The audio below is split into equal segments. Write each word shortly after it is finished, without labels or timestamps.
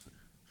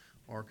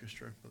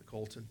orchestra, Brother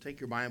Colton. Take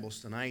your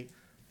Bibles tonight.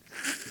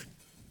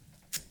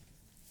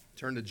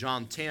 Turn to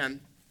John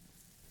 10.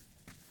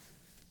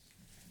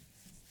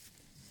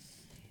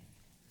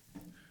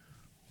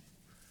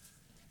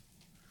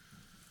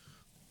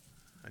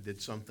 I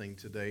did something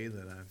today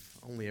that I've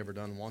only ever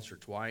done once or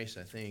twice,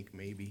 I think,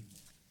 maybe,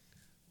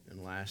 in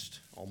the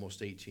last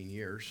almost 18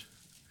 years.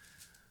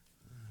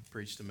 I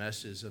preached a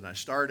message that I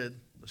started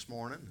this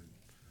morning,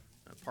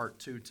 and part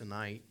 2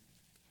 tonight.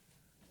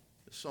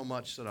 There's so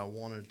much that I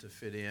wanted to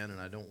fit in, and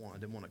I didn't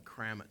want to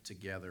cram it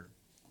together.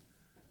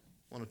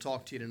 I want to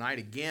talk to you tonight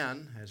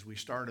again, as we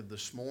started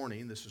this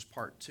morning. This is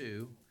part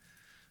 2,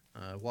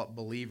 what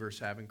believers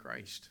have in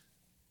Christ.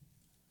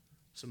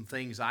 Some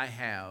things I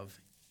have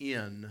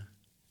in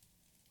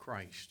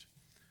Christ.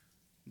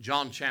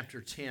 John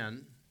chapter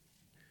 10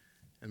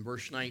 and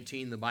verse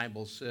 19, the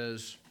Bible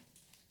says,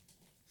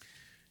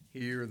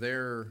 "Here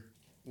there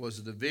was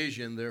a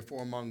division,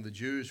 therefore, among the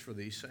Jews for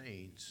these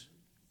sayings.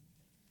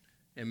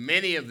 And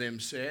many of them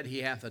said,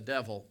 He hath a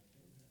devil,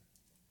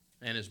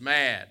 and is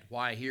mad.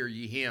 Why hear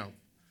ye him?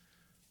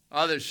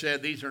 Others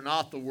said, These are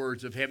not the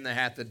words of him that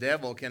hath the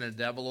devil. Can a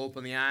devil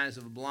open the eyes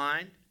of the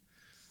blind?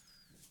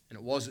 And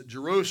it was at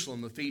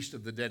Jerusalem, the feast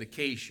of the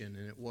dedication,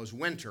 and it was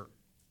winter.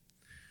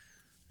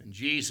 And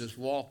Jesus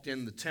walked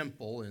in the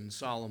temple in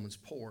Solomon's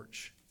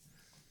porch.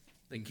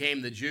 Then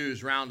came the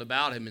Jews round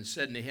about him and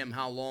said unto him,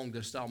 How long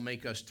dost thou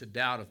make us to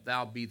doubt if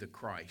thou be the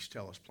Christ?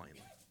 Tell us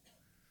plainly.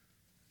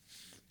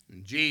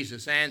 And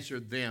Jesus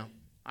answered them,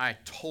 I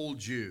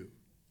told you,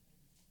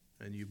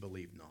 and you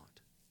believe not.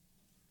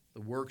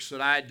 The works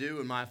that I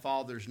do in my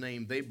Father's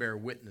name, they bear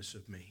witness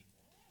of me.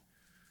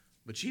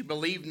 But ye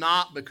believe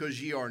not,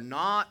 because ye are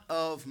not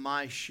of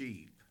my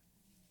sheep.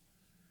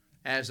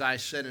 As I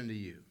said unto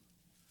you,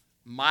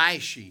 my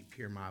sheep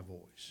hear my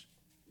voice,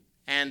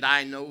 and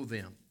I know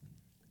them,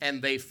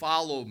 and they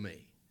follow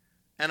me.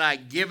 And I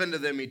give unto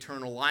them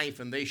eternal life,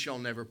 and they shall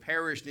never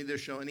perish, neither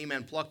shall any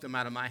man pluck them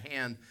out of my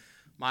hand.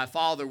 My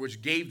Father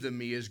which gave them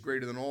me is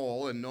greater than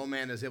all, and no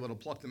man is able to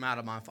pluck them out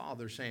of my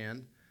Father's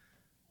hand.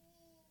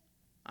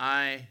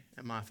 I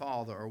and my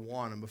Father are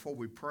one." And before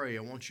we pray,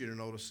 I want you to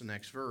notice the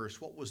next verse.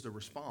 What was the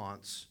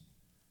response?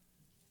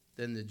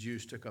 Then the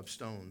Jews took up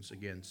stones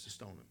against to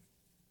stone him.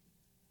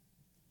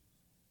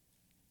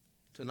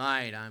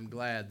 Tonight, I'm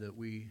glad that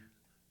we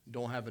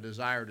don't have a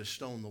desire to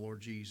stone the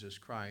Lord Jesus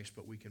Christ,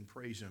 but we can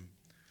praise him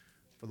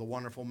for the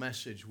wonderful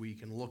message we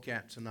can look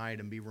at tonight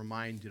and be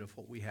reminded of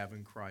what we have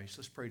in Christ.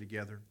 Let's pray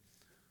together.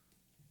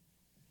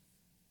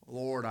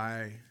 Lord,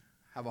 I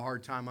have a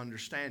hard time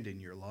understanding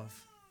your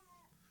love.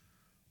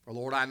 For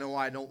Lord, I know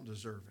I don't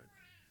deserve it.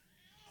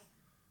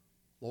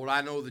 Lord,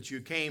 I know that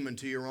you came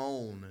into your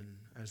own, and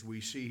as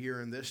we see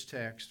here in this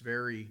text,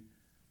 very,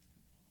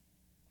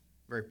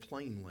 very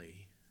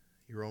plainly,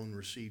 your own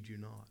received you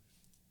not.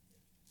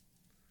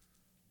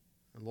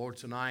 And Lord,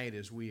 tonight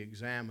as we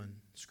examine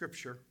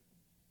Scripture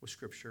with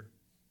Scripture,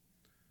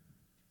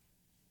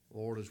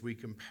 Lord, as we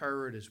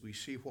compare it, as we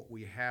see what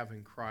we have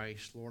in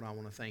Christ, Lord, I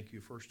want to thank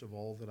you, first of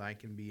all, that I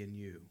can be in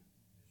you.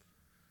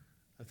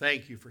 I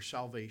thank you for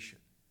salvation.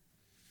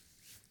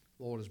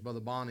 Lord, as Brother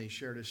Bonnie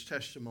shared his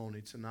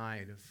testimony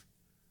tonight of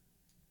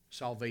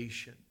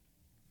salvation,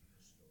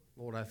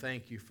 Lord, I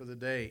thank you for the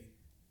day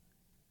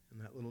in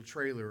that little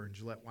trailer in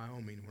Gillette,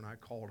 Wyoming, when I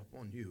called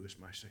upon you as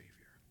my Savior.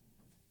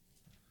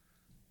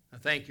 I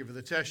thank you for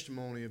the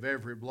testimony of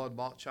every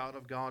blood-bought child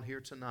of God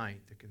here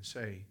tonight that can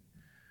say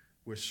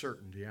with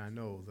certainty, I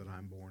know that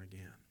I'm born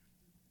again.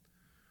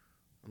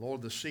 And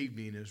Lord, this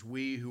evening, as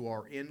we who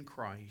are in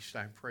Christ,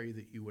 I pray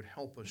that you would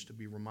help us to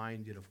be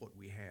reminded of what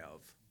we have,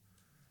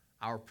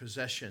 our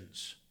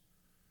possessions.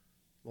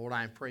 Lord,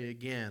 I pray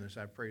again, as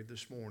I prayed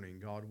this morning,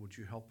 God, would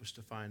you help us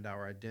to find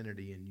our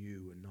identity in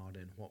you and not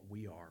in what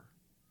we are,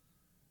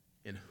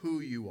 in who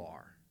you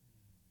are,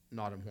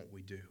 not in what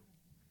we do.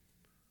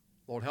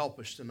 Lord, help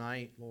us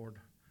tonight. Lord,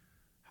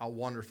 how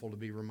wonderful to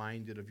be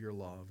reminded of your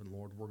love. And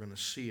Lord, we're going to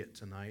see it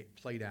tonight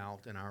played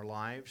out in our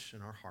lives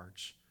and our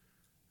hearts.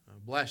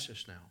 Bless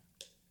us now.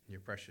 In your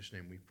precious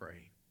name we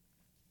pray.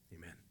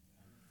 Amen.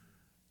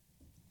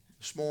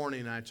 This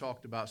morning I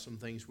talked about some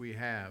things we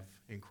have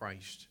in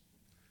Christ.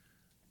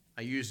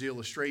 I used the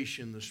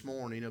illustration this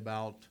morning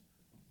about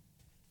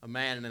a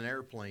man in an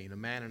airplane. A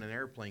man in an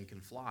airplane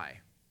can fly.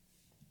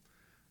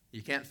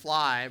 You can't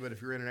fly, but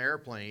if you're in an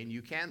airplane,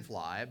 you can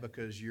fly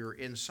because you're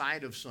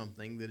inside of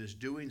something that is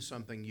doing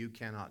something you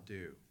cannot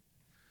do.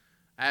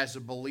 As a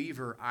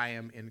believer, I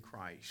am in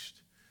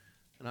Christ.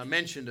 And I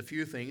mentioned a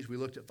few things. We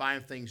looked at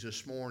 5 things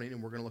this morning,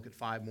 and we're going to look at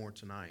 5 more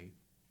tonight.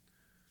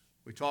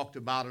 We talked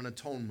about an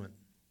atonement,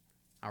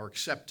 our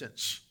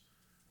acceptance,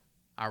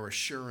 our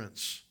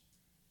assurance,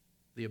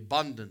 the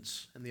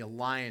abundance, and the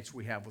alliance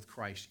we have with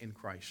Christ in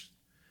Christ.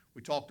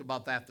 We talked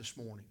about that this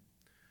morning.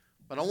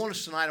 But I want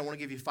us tonight, I want to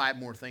give you 5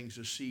 more things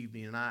this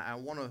evening. And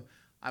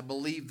I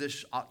believe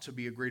this ought to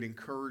be a great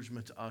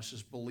encouragement to us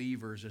as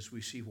believers as we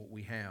see what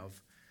we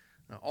have.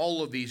 Now,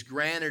 all of these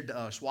granted to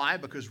us. Why?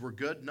 Because we're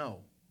good? No.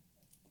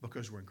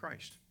 Because we're in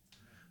Christ.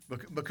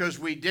 Because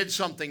we did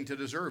something to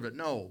deserve it?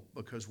 No.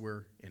 Because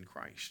we're in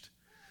Christ.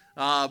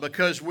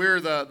 because we're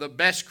the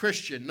best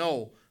Christian.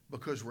 No,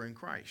 because we're in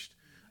Christ.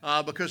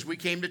 Because we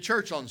came to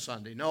church on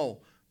Sunday. No,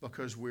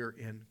 because we're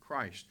in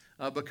Christ.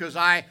 Because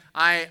I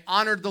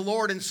honored the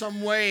Lord in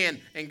some way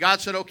and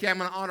God said, okay, I'm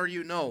going to honor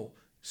you. No,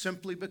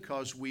 simply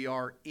because we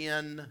are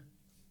in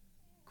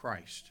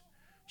Christ.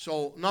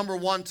 So number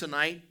one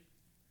tonight,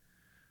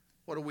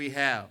 what do we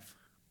have?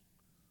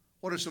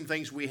 What are some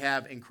things we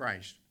have in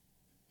Christ?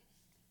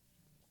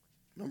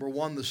 Number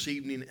one this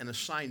evening, an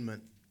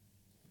assignment.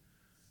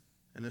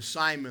 An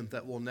assignment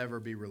that will never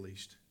be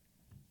released.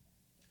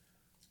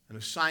 An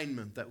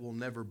assignment that will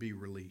never be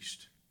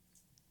released.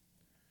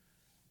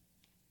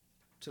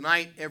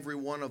 Tonight, every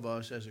one of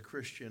us as a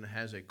Christian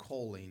has a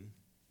calling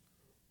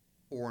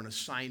or an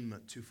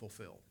assignment to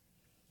fulfill.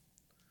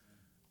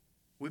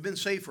 We've been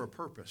saved for a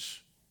purpose.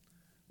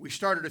 We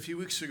started a few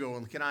weeks ago,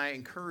 and can I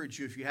encourage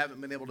you, if you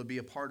haven't been able to be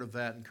a part of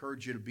that,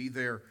 encourage you to be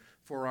there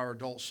for our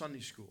adult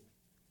Sunday school.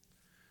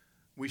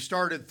 We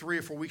started 3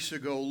 or 4 weeks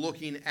ago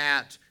looking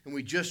at, and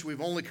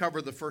we've only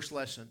covered the first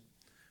lesson.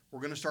 We're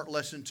going to start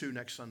lesson 2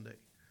 next Sunday.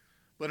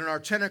 But in our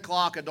 10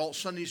 o'clock adult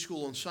Sunday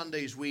school on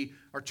Sundays, we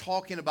are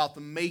talking about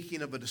the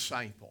making of a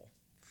disciple.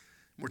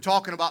 We're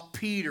talking about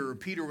Peter.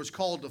 Peter was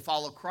called to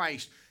follow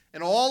Christ.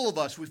 And all of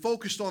us, we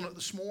focused on it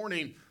this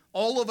morning,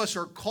 all of us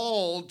are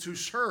called to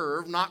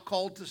serve, not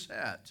called to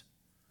set.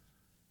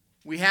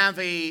 We have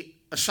an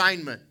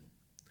assignment.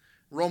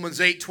 Romans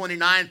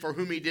 8:29, for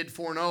whom he did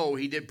foreknow,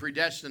 he did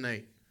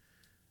predestinate,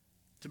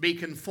 to be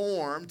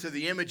conformed to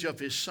the image of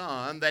his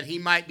Son, that he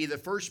might be the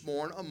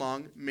firstborn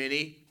among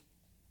many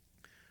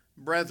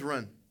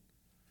brethren.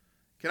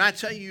 Can I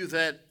tell you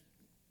that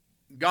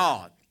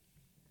God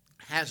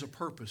has a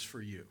purpose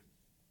for you?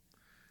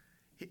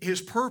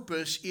 His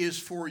purpose is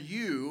for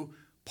you.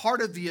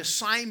 Part of the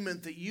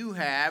assignment that you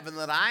have and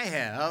that I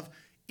have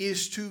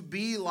is to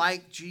be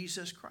like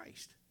Jesus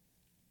Christ.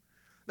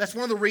 That's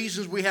one of the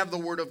reasons we have the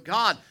Word of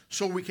God,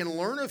 so we can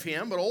learn of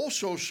Him, but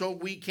also so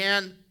we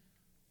can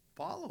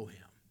follow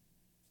Him.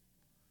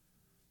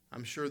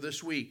 I'm sure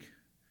this week,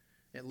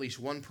 at least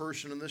one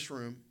person in this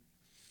room,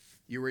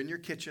 you were in your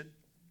kitchen,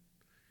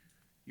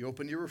 you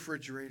opened your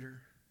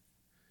refrigerator,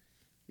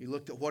 you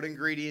looked at what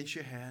ingredients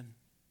you had,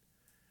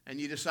 and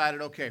you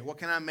decided, okay, what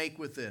can I make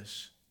with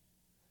this?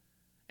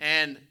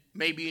 And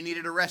maybe you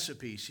needed a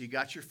recipe, so you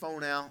got your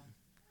phone out,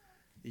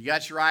 you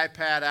got your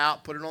iPad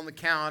out, put it on the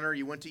counter,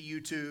 you went to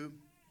YouTube,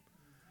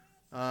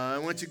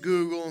 went to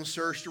Google and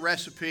searched a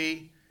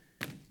recipe,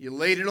 you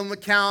laid it on the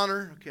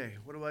counter. Okay,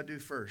 what do I do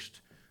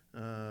first?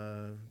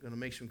 Going to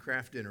make some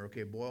Kraft dinner.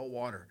 Okay, boil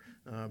water.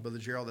 Brother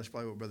Gerald, that's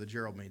probably what Brother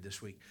Gerald made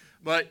this week.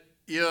 But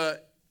you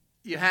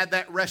had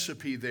that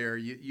recipe there,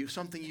 you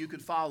something you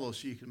could follow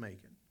so you could make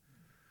it.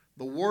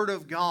 The Word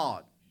of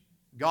God,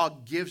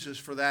 God gives us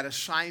for that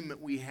assignment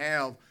we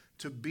have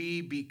to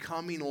be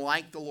becoming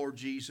like the Lord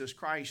Jesus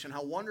Christ. And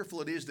how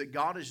wonderful it is that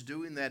God is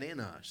doing that in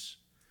us.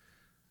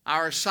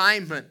 Our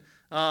assignment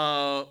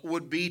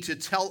would be to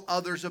tell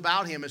others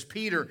about Him. As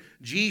Peter,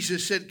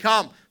 Jesus said,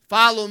 come,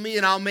 follow me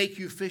and I'll make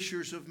you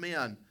fishers of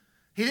men.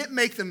 He didn't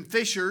make them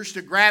fishers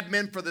to grab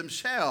men for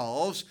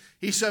themselves.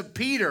 He said,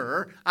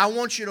 Peter, I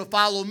want you to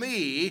follow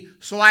me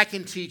so I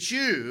can teach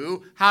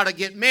you how to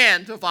get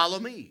men to follow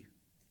me.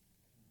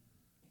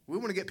 We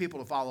want to get people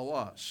to follow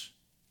us.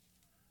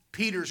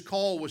 Peter's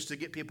call was to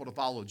get people to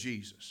follow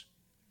Jesus.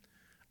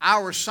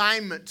 Our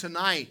assignment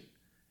tonight,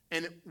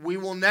 and we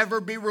will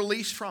never be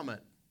released from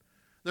it.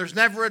 There's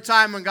never a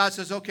time when God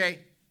says, okay,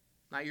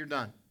 now you're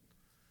done.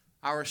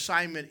 Our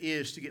assignment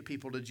is to get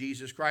people to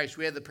Jesus Christ.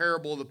 We had the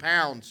parable of the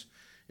pounds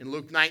in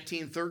Luke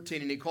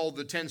 19:13, and He called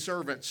the 10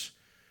 servants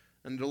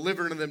and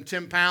delivered to them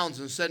 10 pounds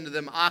and said to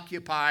them,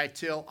 occupy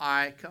till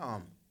I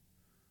come.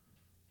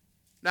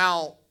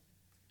 Now,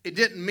 it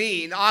didn't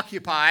mean,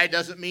 occupy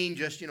doesn't mean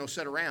just,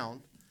 sit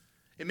around.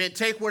 It meant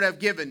take what I've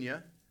given you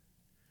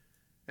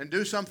and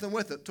do something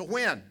with it. To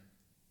when?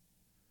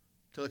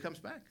 Till it comes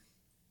back.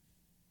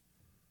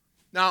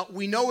 Now,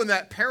 we know in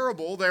that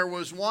parable there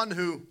was one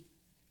who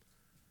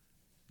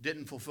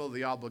didn't fulfill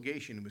the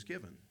obligation he was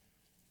given.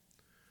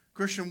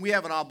 Christian, we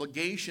have an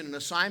obligation, an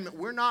assignment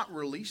we're not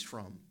released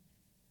from.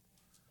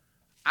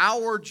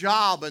 Our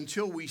job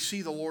until we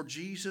see the Lord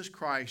Jesus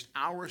Christ,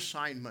 our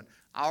assignment,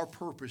 our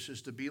purpose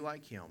is to be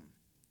like Him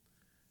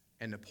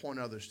and to point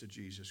others to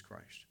Jesus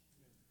Christ.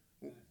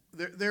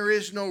 There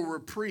is no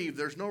reprieve.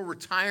 There's no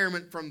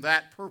retirement from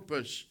that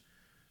purpose.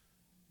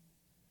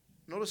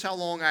 Notice how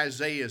long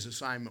Isaiah's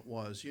assignment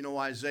was. You know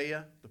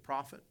Isaiah, the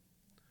prophet?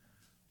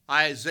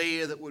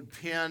 Isaiah that would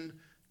pen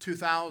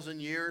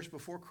 2,000 years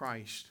before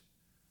Christ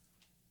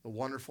the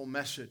wonderful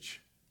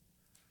message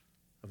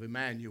of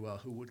Emmanuel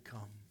who would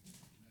come.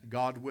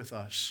 God with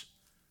us,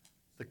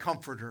 the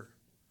Comforter.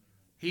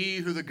 He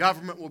who the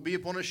government will be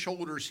upon his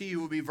shoulders, he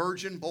who will be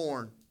virgin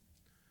born.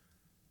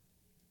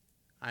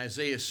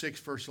 Isaiah 6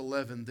 verse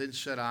 11, then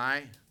said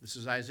I, this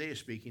is Isaiah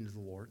speaking to the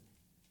Lord,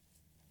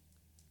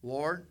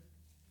 Lord,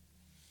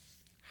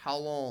 how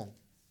long?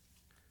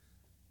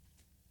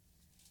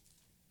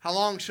 How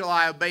long shall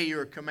I obey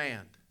your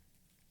command?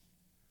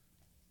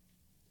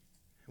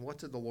 And what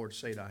did the Lord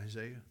say to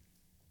Isaiah?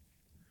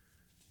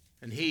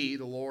 And he,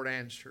 the Lord,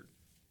 answered,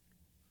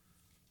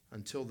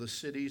 until the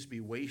cities be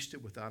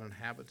wasted without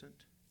inhabitant,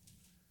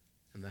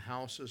 and the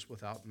houses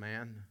without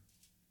man,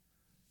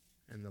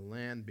 and the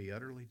land be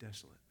utterly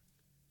desolate.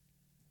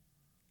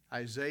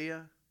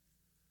 Isaiah,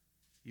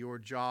 your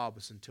job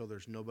is until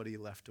there's nobody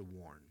left to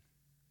warn.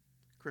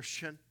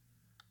 Christian,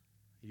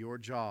 your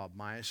job,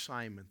 my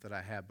assignment that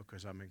I have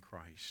because I'm in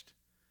Christ,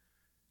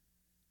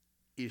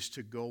 is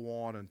to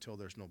go on until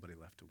there's nobody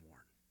left to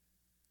warn.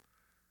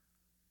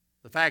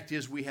 The fact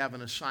is, we have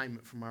an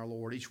assignment from our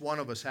Lord. Each one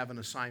of us have an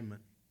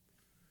assignment.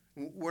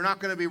 We're not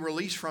going to be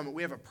released from it.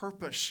 We have a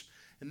purpose,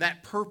 and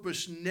that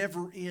purpose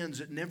never ends.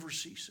 It never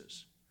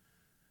ceases.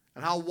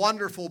 And how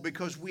wonderful,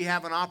 because we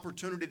have an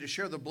opportunity to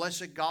share the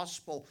blessed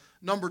gospel.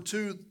 Number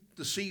 2,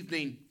 this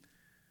evening,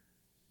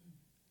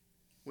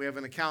 we have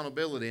an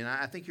accountability. And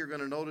I think you're going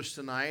to notice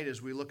tonight,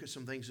 as we look at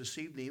some things this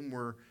evening,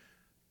 we're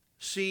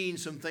seeing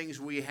some things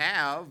we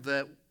have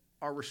that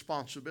are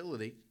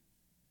responsibility.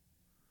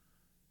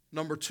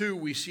 Number 2,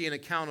 we see an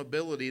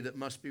accountability that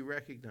must be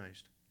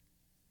recognized.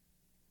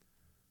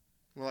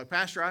 Well, like,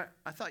 Pastor,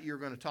 I thought you were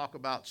going to talk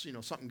about,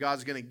 something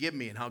God's going to give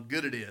me and how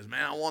good it is.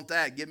 Man, I want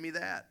that. Give me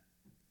that.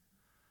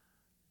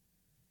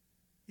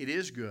 It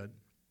is good.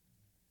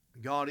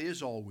 God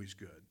is always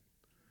good.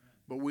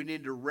 But we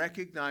need to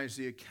recognize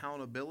the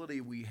accountability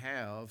we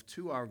have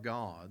to our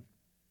God.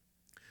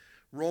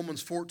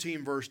 Romans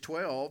 14, verse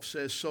 12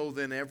 says, so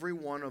then every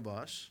one of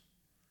us,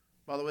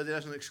 by the way, that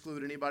doesn't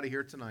exclude anybody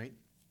here tonight.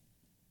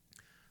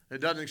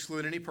 It doesn't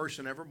exclude any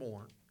person ever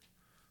born.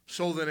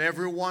 So then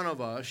every one of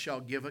us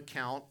shall give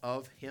account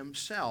of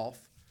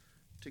himself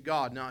to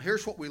God. Now,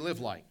 here's what we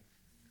live like.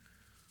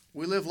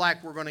 We live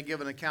like we're going to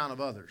give an account of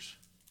others.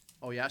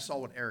 Oh, yeah, I saw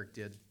what Eric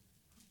did.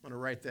 I'm going to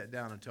write that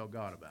down and tell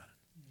God about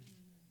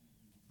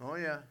it. Oh,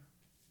 yeah.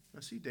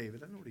 I see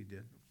David. I know what he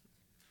did.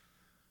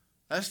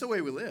 That's the way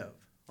we live.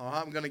 Oh,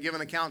 I'm going to give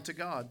an account to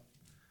God.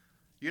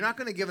 You're not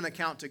going to give an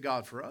account to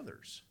God for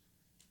others.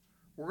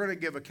 We're going to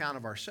give account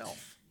of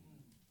ourselves.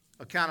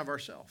 Account of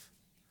ourselves.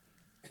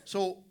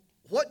 So,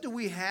 what do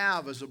we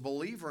have as a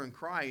believer in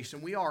Christ?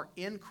 And we are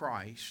in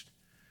Christ.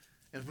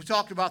 As we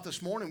talked about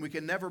this morning, we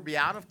can never be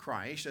out of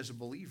Christ as a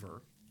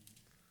believer.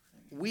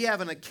 We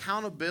have an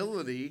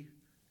accountability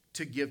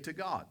to give to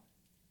God.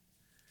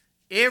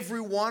 Every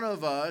one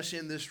of us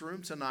in this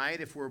room tonight,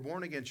 if we're a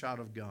born-again child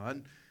of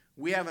God,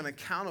 we have an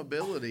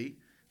accountability,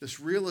 this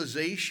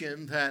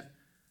realization that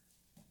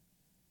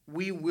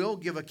we will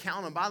give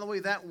account. And by the way,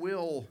 that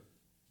will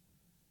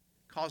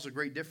cause a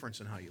great difference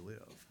in how you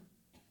live,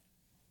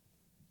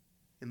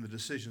 in the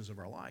decisions of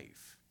our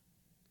life.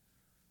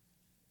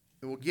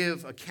 It will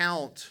give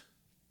account,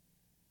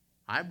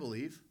 I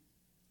believe,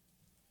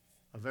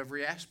 of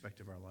every aspect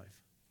of our life,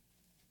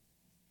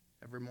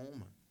 every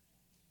moment.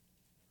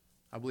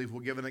 I believe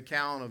we'll give an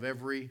account of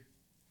every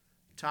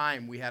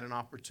time we had an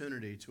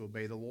opportunity to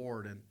obey the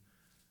Lord and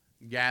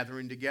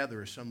gathering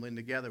together, assembling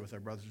together with our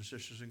brothers and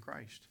sisters in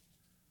Christ,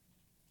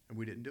 and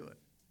we didn't do it.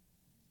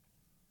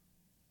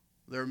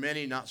 There are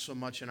many, not so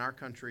much in our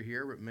country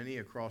here, but many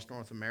across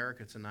North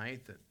America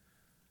tonight, that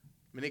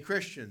many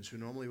Christians who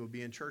normally would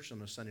be in church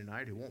on a Sunday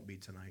night who won't be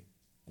tonight.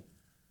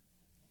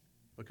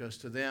 Because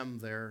to them,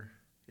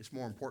 it's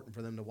more important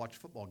for them to watch a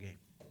football game.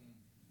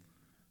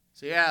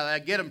 So yeah, I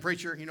get them,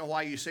 preacher. You know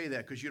why you say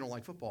that? Because you don't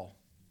like football.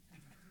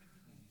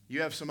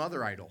 You have some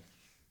other idol.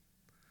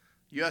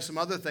 You have some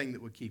other thing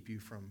that would keep you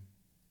from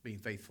being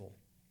faithful.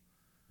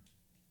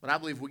 But I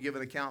believe we give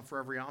an account for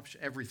every option,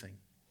 everything.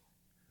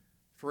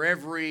 For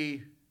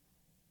everything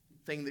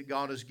that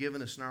God has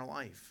given us in our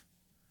life.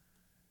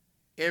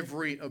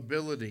 Every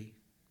ability.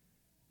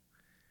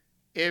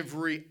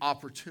 Every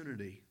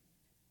opportunity.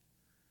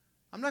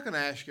 I'm not going to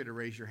ask you to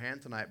raise your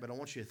hand tonight, but I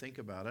want you to think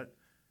about it.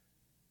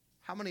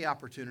 How many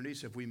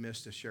opportunities have we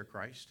missed to share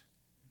Christ?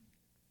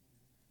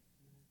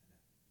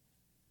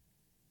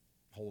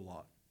 A whole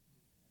lot.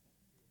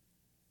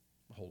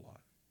 A whole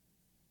lot.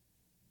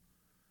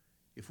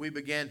 If we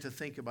began to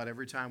think about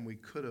every time we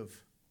could have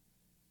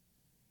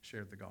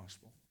shared the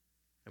gospel,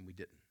 and we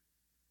didn't.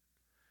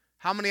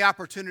 How many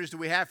opportunities do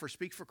we have for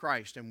Speak for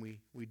Christ, and we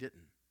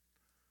didn't?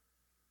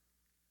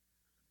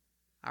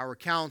 Our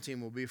accounting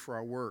will be for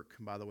our work,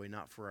 by the way,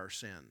 not for our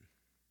sin.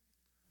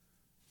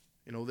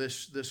 You know,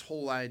 this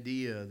whole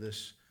idea,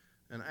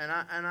 and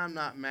I'm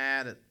not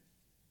mad at,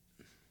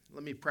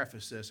 let me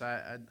preface this,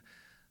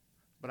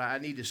 but I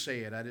need to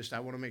say it. I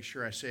want to make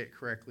sure I say it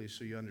correctly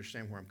so you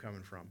understand where I'm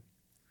coming from.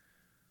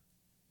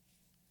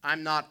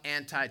 I'm not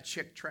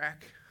anti-Chick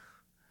tract.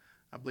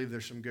 I believe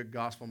there's some good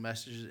gospel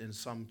messages in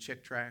some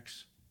Chick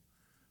tracts,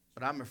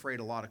 but I'm afraid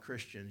a lot of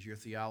Christians, your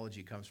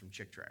theology comes from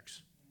Chick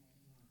tracts.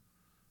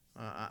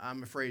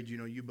 I'm afraid,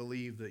 you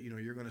believe that,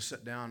 you're going to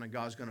sit down and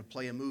God's going to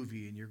play a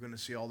movie and you're going to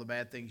see all the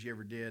bad things you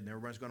ever did and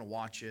everybody's going to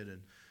watch it.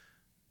 And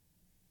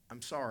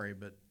I'm sorry,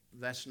 but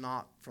that's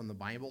not from the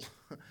Bible.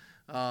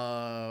 We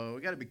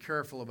got to be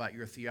careful about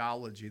your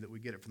theology, that we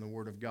get it from the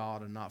Word of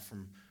God and not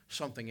from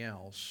something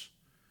else.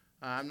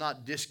 I'm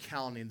not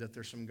discounting that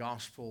there's some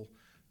gospel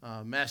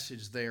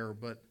message there,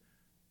 but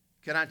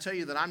can I tell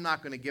you that I'm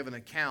not going to give an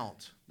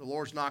account? The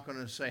Lord's not going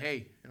to say,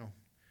 hey,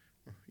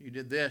 you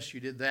did this, you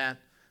did that.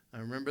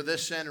 Remember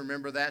this sin,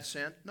 remember that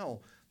sin. No,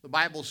 the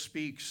Bible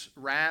speaks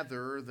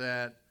rather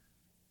that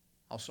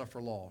I'll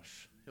suffer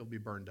loss. It'll be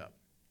burned up.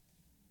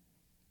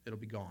 It'll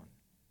be gone.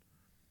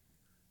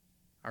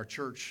 Our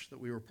church that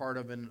we were part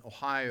of in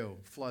Ohio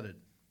flooded.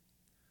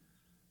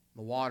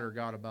 The water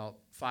got about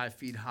 5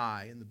 feet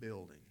high in the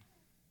building.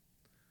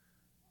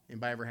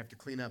 Anybody ever have to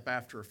clean up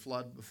after a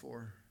flood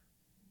before?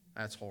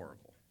 That's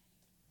horrible.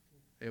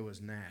 It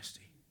was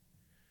nasty.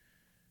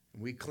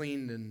 We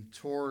cleaned and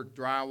tore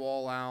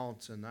drywall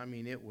out, and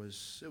it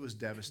was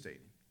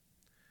devastating.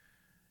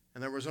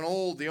 And there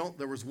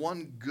was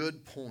one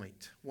good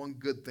point. One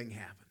good thing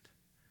happened.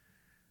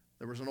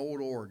 There was an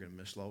old organ,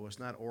 Miss Lois.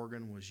 That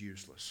organ was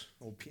useless.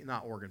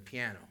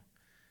 Piano.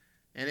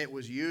 And it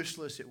was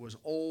useless. It was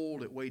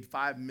old. It weighed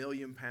 5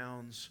 million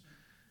pounds.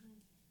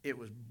 It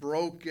was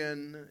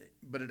broken,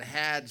 but it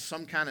had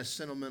some kind of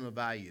sentimental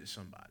value to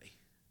somebody.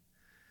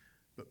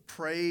 But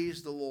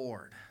praise the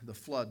Lord, the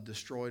flood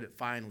destroyed it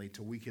finally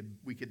till we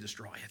could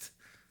destroy it.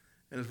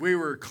 And as we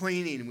were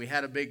cleaning, we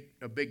had a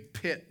big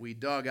pit we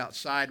dug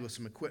outside with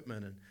some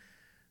equipment, and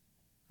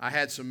I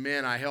had some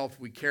men I helped.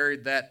 We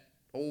carried that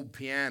old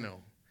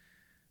piano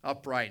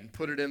upright and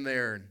put it in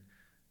there, and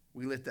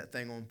we lit that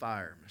thing on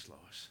fire, Miss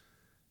Lois.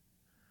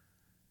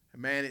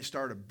 And man, it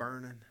started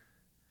burning.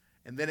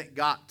 And then it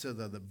got to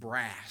the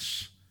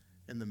brass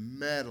and the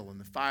metal, and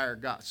the fire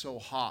got so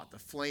hot. The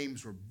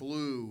flames were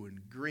blue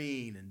and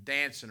green and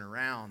dancing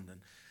around,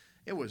 and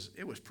it was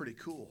pretty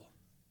cool.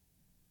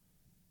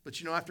 But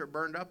after it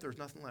burned up, there was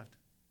nothing left.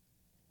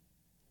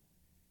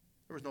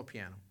 There was no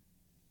piano.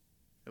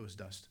 It was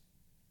dust.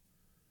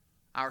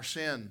 Our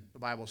sin, the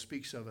Bible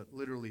speaks of it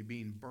literally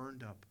being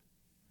burned up.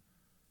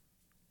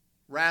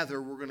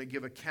 Rather, we're going to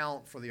give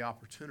account for the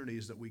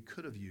opportunities that we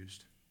could have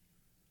used,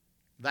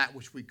 that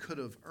which we could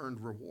have earned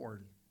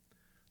reward,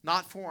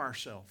 not for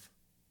ourselves,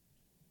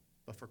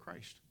 but for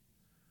Christ.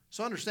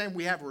 So understand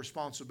we have a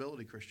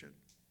responsibility, Christian.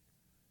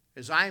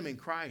 As I am in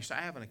Christ,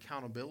 I have an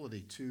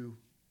accountability to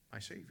my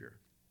Savior.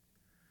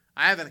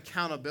 I have an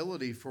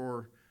accountability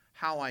for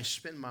how I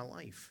spend my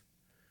life.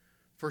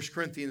 1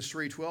 Corinthians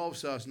 3:12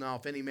 says, now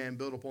if any man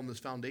build upon this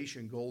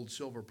foundation gold,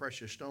 silver,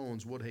 precious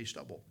stones, wood, hay,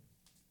 stubble.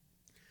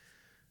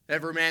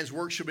 Every man's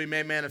work shall be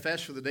made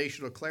manifest, for the day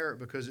shall declare it,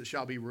 because it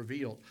shall be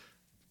revealed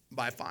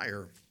by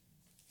fire.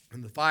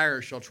 And the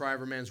fire shall try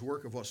every man's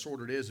work of what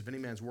sort it is. If any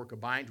man's work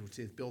abides, which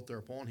he hath built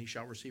thereupon, he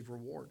shall receive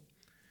reward.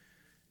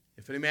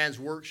 If any man's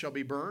work shall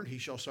be burned, he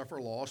shall suffer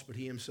loss, but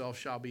he himself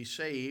shall be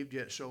saved,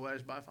 yet so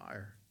as by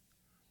fire.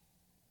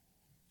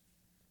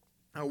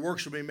 Our work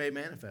shall be made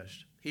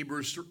manifest.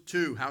 Hebrews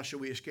 2, how shall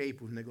we escape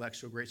with neglect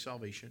so great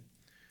salvation,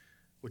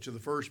 which of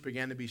the first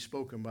began to be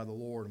spoken by the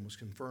Lord and was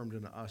confirmed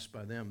unto us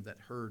by them that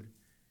heard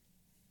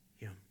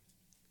him.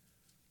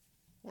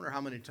 I wonder how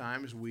many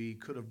times we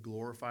could have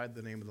glorified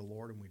the name of the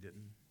Lord and we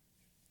didn't.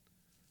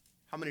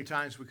 How many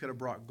times we could have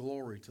brought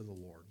glory to the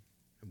Lord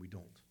and we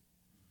don't.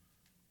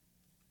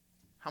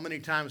 How many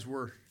times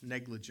we're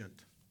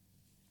negligent.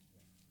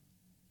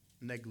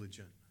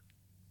 Negligent.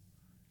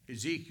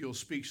 Ezekiel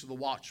speaks of the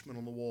watchman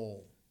on the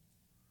wall.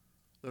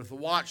 That if the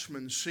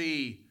watchmen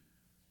see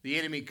the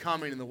enemy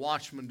coming and the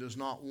watchman does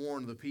not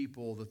warn the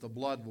people, that the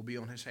blood will be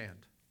on his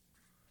hand.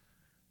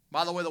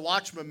 By the way, the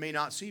watchman may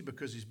not see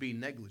because he's being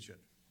negligent.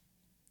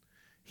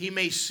 He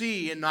may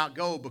see and not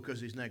go because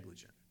he's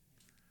negligent.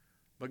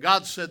 But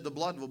God said the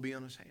blood will be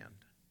on his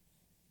hand.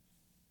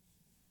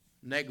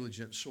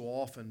 Negligent so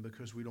often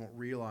because we don't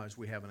realize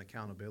we have an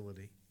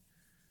accountability.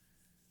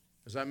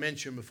 As I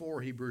mentioned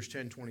before, Hebrews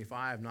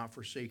 10:25, not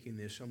forsaking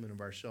the assembling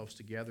of ourselves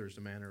together as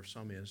the manner of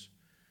some is,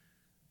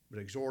 but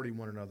exhorting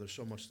one another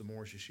so much the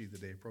more as you see the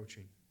day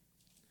approaching.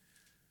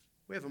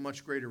 We have a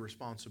much greater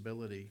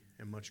responsibility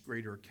and much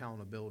greater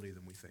accountability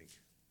than we think.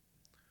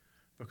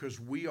 Because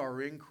we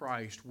are in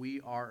Christ,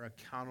 we are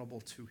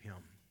accountable to him.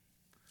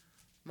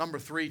 Number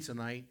 3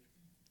 tonight.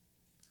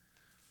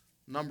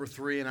 Number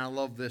 3, and I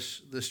love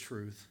this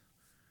truth.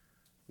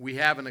 We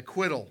have an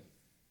acquittal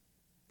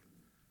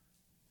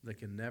that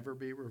can never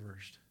be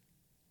reversed.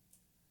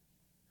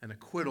 An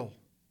acquittal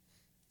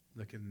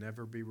that can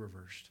never be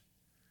reversed.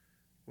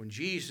 When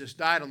Jesus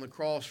died on the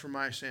cross for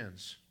my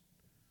sins,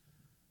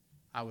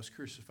 I was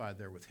crucified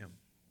there with him.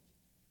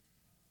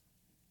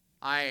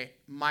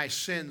 My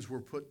sins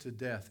were put to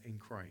death in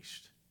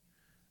Christ.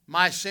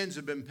 My sins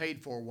have been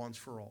paid for once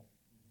for all.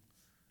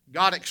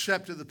 God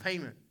accepted the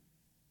payment.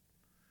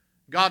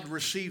 God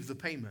received the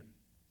payment.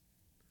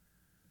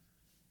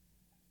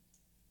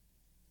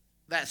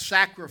 That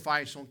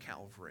sacrifice on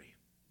Calvary.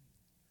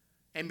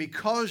 And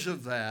because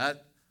of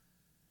that,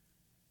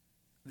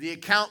 the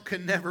account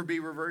can never be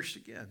reversed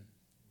again.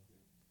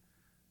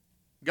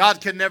 God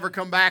can never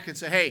come back and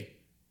say, hey,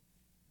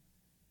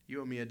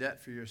 you owe me a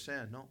debt for your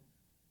sin. No.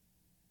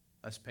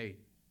 That's paid.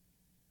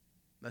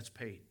 That's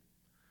paid.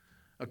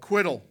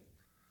 Acquittal,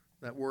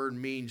 that word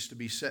means to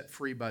be set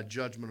free by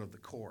judgment of the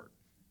court.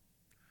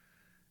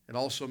 It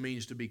also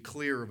means to be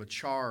clear of a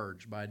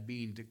charge by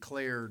being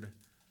declared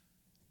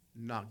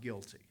not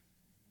guilty.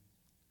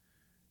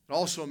 It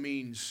also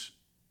means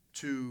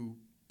to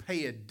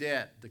pay a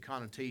debt, the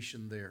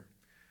connotation there.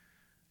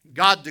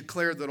 God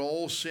declared that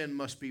all sin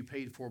must be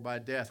paid for by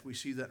death. We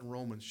see that in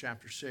Romans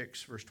chapter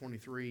 6, verse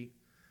 23.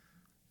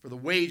 For the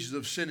wages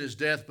of sin is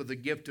death, but the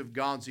gift of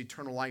God's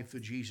eternal life through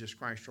Jesus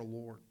Christ our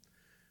Lord.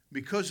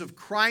 Because of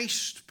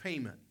Christ's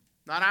payment,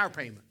 not our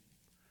payment,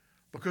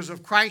 because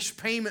of Christ's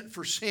payment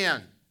for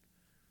sin,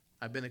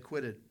 I've been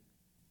acquitted.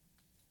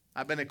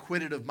 I've been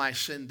acquitted of my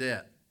sin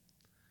debt.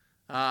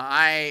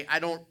 I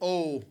don't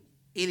owe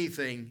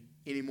anything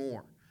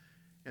anymore.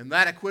 And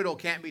that acquittal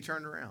can't be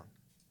turned around.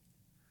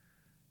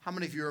 How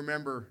many of you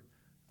remember,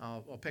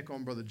 I'll pick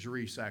on Brother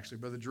Dries actually.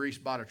 Brother Dries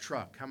bought a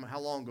truck. How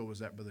long ago was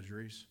that, Brother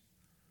Dries?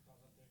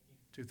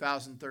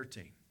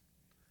 2013.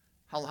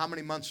 How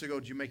many months ago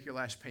did you make your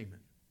last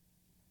payment?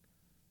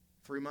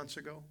 3 months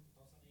ago?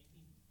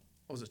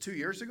 Oh, was it 2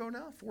 years ago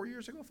now? 4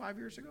 years ago? 5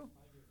 years ago?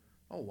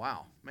 Oh,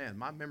 wow. Man,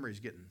 my memory's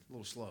getting a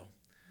little slow.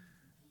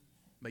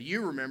 But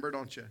you remember,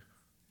 don't you?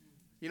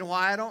 You know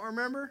why I don't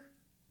remember?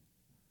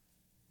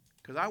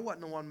 Because I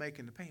wasn't the one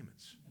making the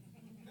payments.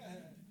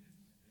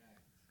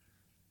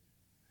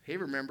 He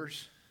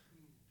remembers.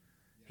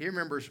 He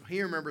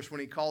remembers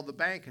when he called the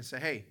bank and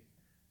said, hey,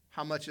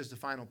 how much is the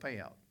final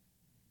payout?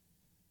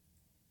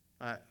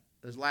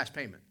 This last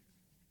payment.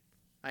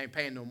 I ain't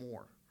paying no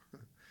more.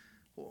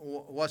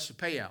 What's the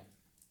payout?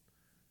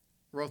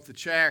 Wrote the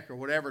check or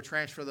whatever,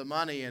 transfer the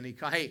money, and he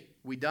called, hey,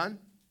 we done?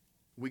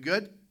 We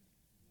good?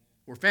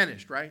 We're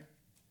finished, right?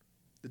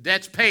 The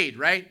debt's paid,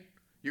 right?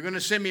 You're going to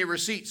send me a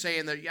receipt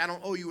saying that I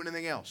don't owe you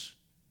anything else.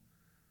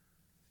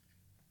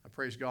 I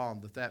praise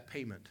God that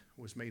payment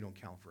was made on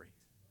Calvary.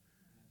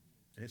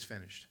 And it's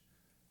finished.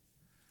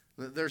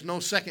 There's no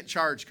second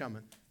charge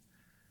coming.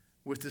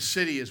 With the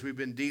city, as we've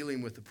been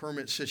dealing with the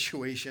permit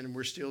situation, and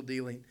we're still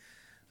dealing,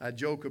 I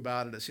joke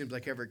about it. It seems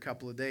like every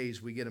couple of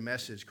days we get a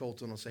message.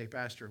 Colton will say,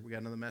 Pastor, we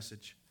got another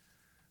message.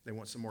 They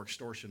want some more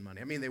extortion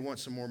money. They want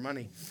some more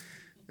money.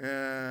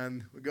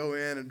 And we go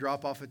in and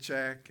drop off a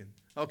check. And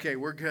okay,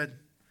 we're good.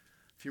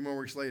 A few more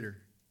weeks later,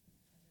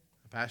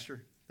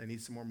 Pastor, they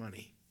need some more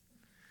money.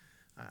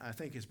 I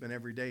think it's been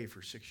every day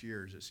for 6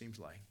 years, it seems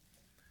like.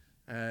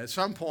 At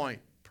some point,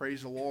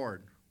 praise the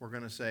Lord, we're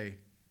going to say,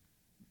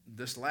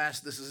 this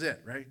is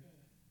it, right?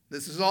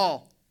 This is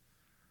all.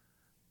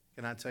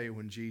 Can I tell you,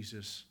 when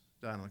Jesus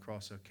died on the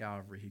cross of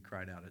Calvary, he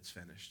cried out, it's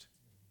finished.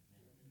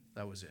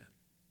 That was it.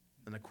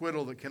 An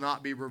acquittal that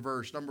cannot be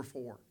reversed. Number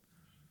 4.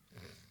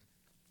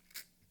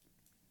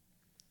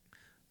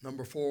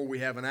 Number 4, we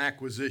have an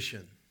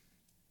acquisition.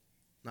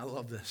 I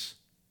love this.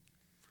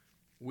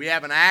 We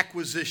have an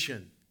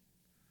acquisition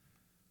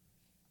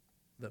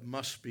that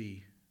must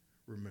be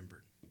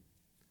remembered.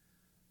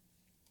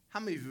 How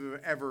many of you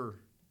have ever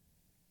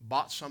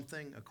bought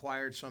something,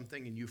 acquired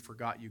something, and you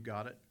forgot you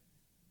got it?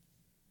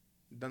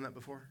 Done that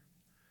before?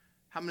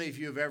 How many of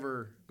you have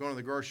ever gone to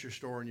the grocery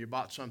store and you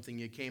bought something,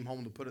 you came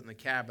home to put it in the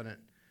cabinet,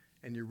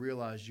 and you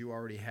realized you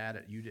already had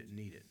it, you didn't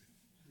need it?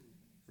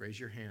 Raise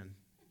your hand,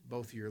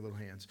 both of your little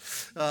hands.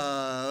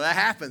 That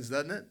happens,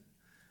 doesn't it?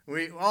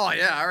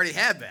 I already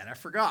had that. I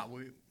forgot.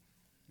 We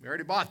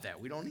already bought that.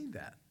 We don't need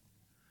that.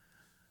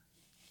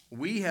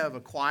 We have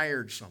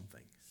acquired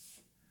something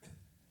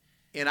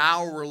in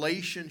our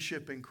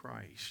relationship in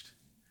Christ.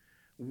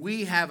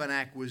 We have an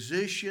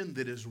acquisition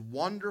that is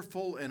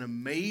wonderful and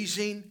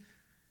amazing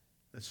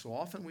that so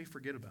often we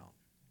forget about.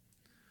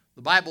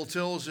 The Bible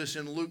tells us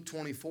in Luke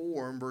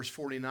 24 and verse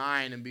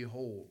 49, and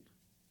behold,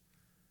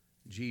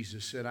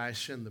 Jesus said, I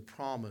send the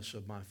promise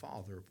of my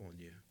Father upon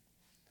you.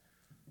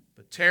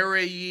 But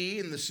tarry ye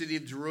in the city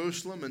of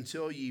Jerusalem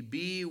until ye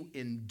be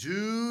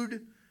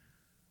endued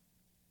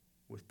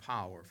with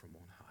power from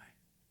on high.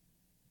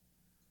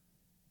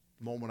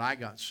 The moment I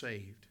got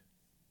saved,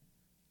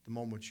 the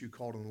moment you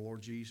called on the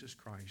Lord Jesus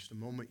Christ, the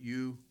moment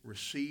you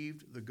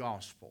received the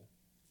gospel,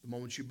 the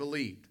moment you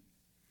believed,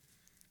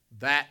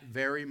 that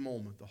very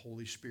moment the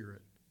Holy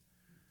Spirit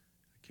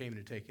came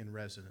to take in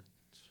residence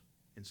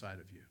inside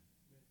of you.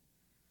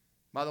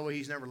 By the way,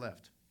 he's never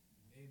left.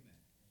 Amen.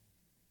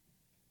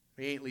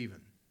 He ain't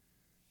leaving.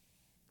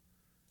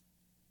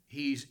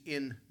 He's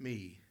in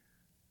me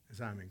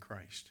as I'm in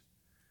Christ.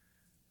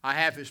 I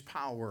have his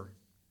power.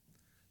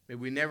 May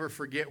we never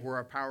forget where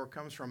our power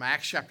comes from.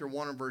 Acts chapter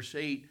 1 and verse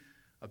 8,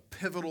 a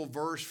pivotal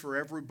verse for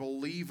every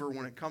believer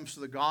when it comes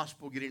to the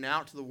gospel getting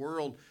out to the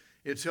world.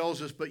 It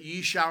tells us, but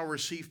ye shall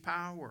receive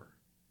power.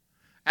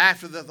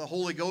 After that the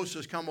Holy Ghost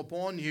has come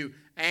upon you,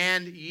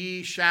 and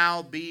ye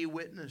shall be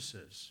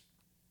witnesses.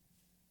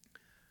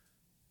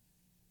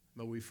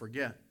 But we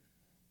forget.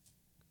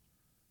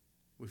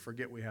 We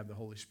forget we have the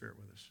Holy Spirit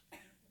with us.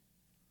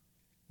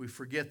 We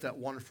forget that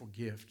wonderful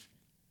gift.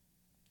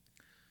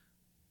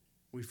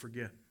 We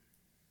forget.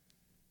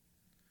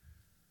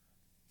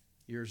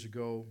 Years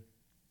ago,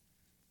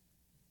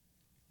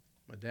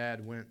 my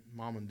dad went,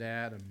 mom and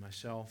dad and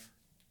myself,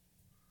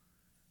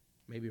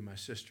 maybe my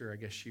sister, I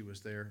guess she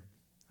was there.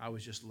 I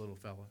was just a little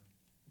fella.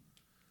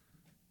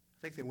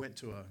 think they went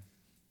to a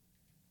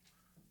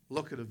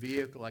look at a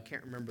vehicle. I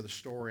can't remember the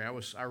story.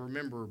 I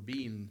remember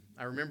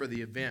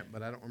the event,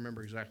 but I don't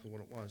remember exactly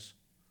what it was.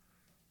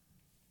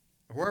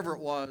 Whoever it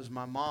was,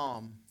 my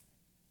mom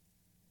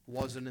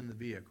wasn't in the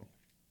vehicle.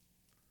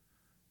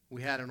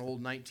 We had an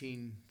old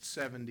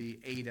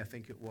 1978, I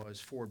think it was,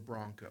 Ford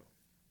Bronco.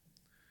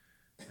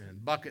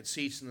 And bucket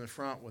seats in the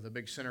front with a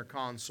big center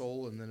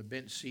console and then a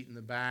bench seat in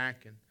the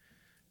back. And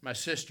my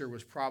sister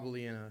was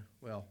probably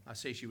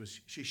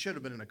she should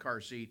have been in a car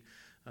seat.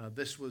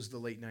 This was the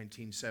late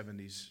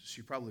 1970s.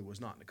 She probably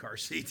was not in a car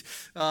seat.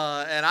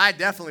 And I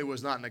definitely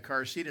was not in a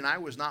car seat, and I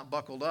was not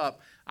buckled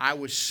up. I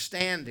was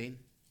standing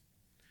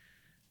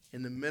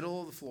in the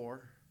middle of the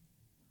floor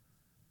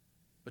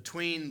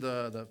between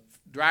the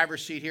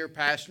driver's seat here,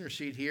 passenger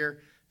seat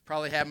here.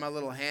 Probably had my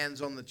little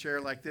hands on the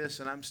chair like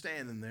this, and I'm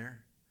standing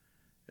there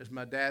as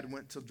my dad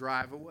went to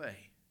drive away.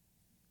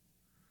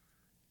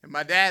 And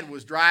my dad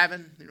was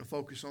driving,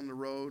 focus on the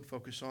road,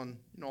 focus on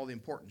all the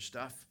important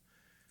stuff.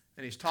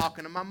 And he's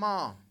talking to my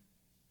mom.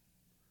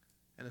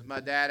 And as my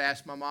dad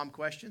asked my mom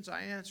questions,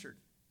 I answered.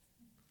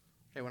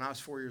 Hey, when I was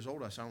 4 years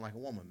old, I sounded like a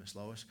woman, Miss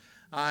Lois.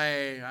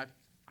 I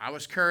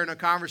was carrying a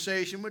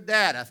conversation with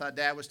Dad. I thought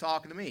Dad was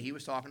talking to me. He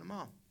was talking to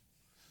Mom.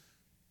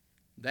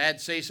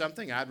 Dad'd say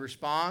something, I'd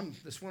respond.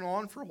 This went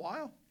on for a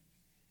while.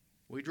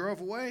 We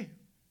drove away.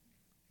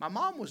 My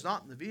mom was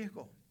not in the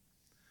vehicle.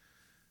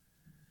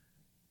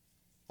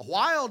 A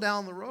while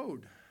down the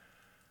road,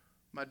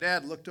 my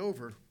dad looked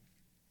over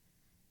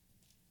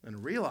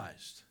and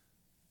realized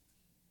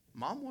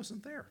Mom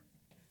wasn't there.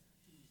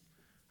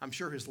 I'm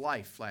sure his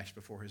life flashed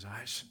before his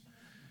eyes.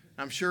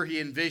 I'm sure he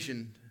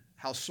envisioned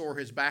how sore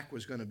his back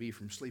was going to be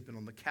from sleeping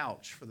on the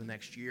couch for the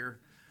next year.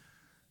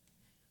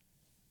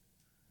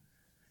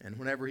 And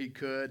whenever he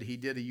could, he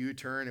did a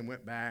U-turn and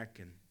went back.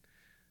 And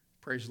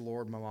praise the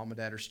Lord, my mom and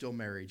dad are still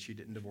married. She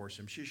didn't divorce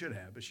him. She should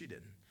have, but she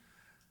didn't.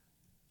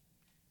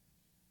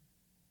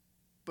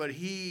 But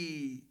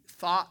he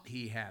thought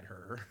he had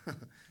her,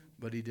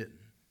 but he didn't.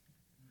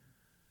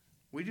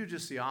 We do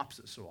just the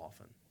opposite so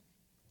often.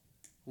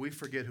 We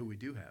forget who we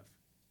do have.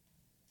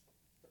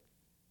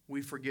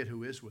 We forget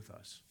who is with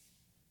us.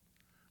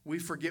 We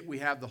forget we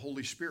have the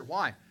Holy Spirit.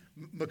 Why?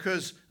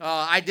 Because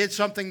I did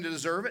something to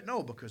deserve it?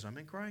 No, because I'm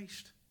in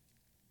Christ.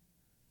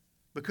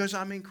 Because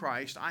I'm in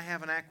Christ, I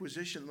have an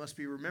acquisition that must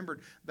be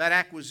remembered. That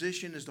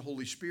acquisition is the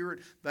Holy Spirit.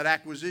 That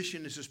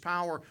acquisition is His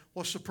power.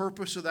 What's the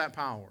purpose of that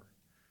power?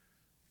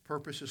 The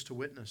purpose is to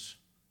witness.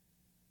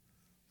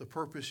 The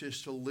purpose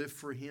is to live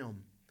for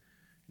Him.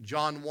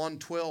 John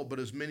 1:12, but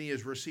as many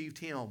as received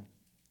Him.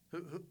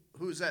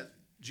 Who is that?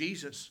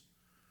 Jesus.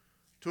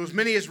 To as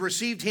many as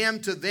received Him,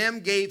 to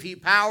them gave He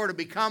power to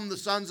become the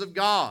sons of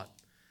God,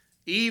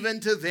 even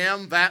to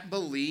them that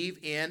believe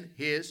in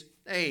His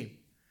name.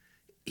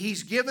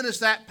 He's given us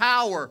that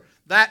power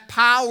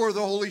of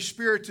the Holy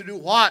Spirit to do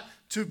what?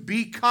 To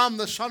become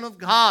the Son of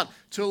God,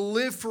 to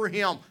live for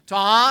Him, to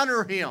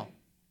honor Him.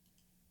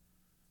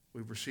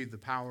 We've received the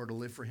power to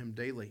live for Him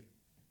daily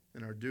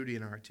in our duty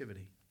and our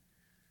activity.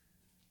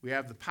 We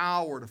have the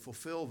power to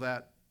fulfill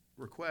that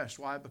request.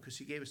 Why? Because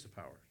He gave us the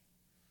power.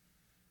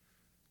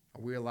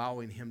 Are we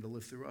allowing Him to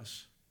live through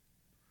us?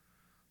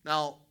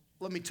 Now,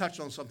 let me touch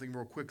on something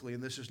real quickly,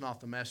 and this is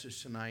not the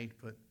message tonight,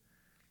 but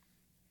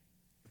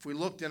if we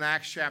looked in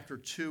Acts chapter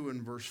 2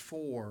 and verse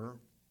 4,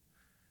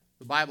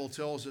 the Bible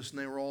tells us, and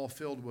they were all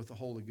filled with the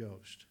Holy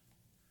Ghost.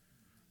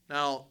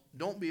 Now,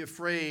 don't be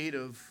afraid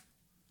of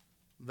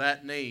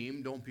that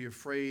name. Don't be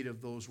afraid of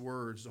those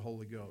words, the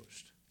Holy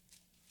Ghost.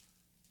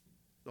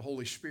 The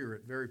Holy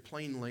Spirit, very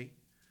plainly.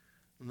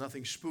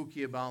 Nothing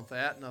spooky about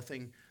that.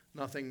 Nothing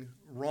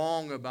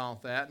wrong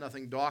about that.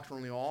 Nothing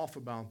doctrinally off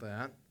about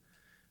that.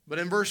 But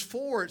in verse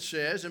 4 it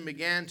says, and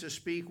began to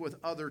speak with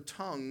other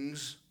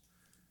tongues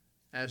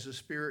as the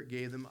Spirit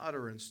gave them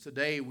utterance.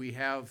 Today we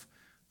have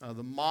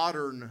the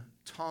modern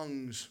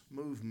tongues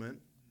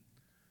movement.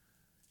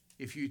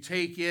 If you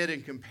take it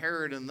and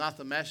compare it, and not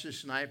the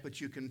message tonight,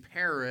 but you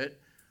compare it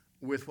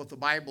with what the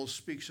Bible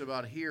speaks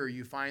about here,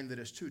 you find that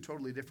it's two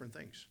totally different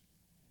things.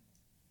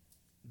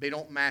 They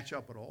don't match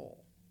up at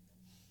all.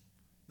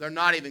 They're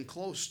not even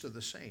close to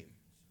the same.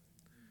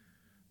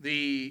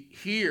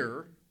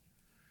 Here,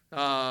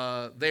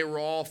 they were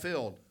all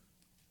filled.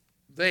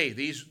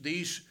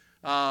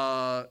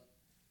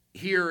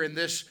 Here in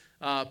this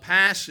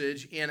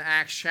passage in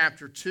Acts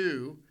chapter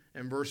 2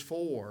 and verse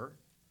 4.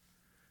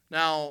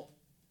 Now,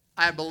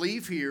 I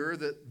believe here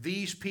that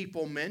these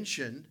people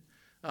mentioned,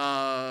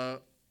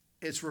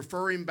 it's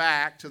referring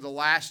back to the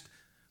last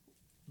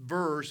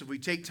verse. If we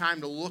take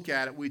time to look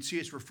at it, we'd see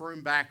it's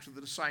referring back to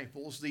the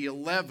disciples, the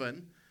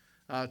 11,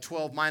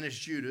 12 minus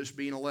Judas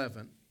being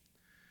 11.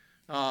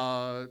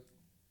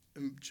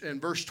 In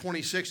verse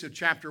 26 of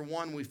chapter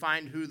 1, we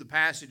find who the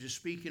passage is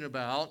speaking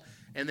about,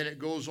 and then it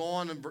goes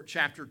on in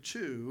chapter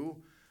 2.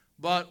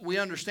 But we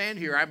understand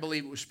here, I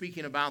believe it was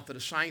speaking about the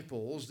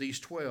disciples, these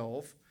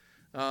 12,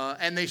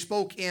 and they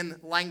spoke in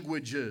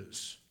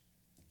languages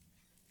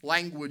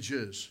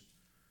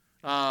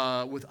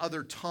with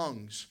other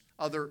tongues,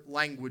 other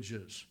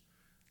languages.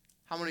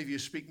 How many of you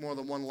speak more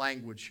than one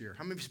language here?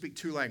 How many of you speak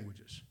two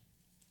languages?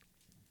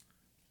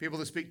 People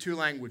that speak two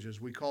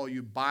languages, we call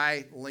you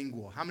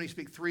bilingual. How many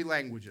speak three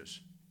languages?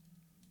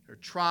 They're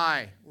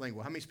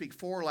trilingual. How many speak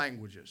four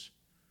languages?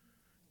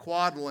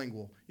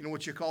 Quadlingual. You know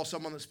what you call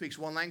someone that speaks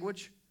one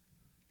language?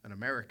 An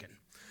American.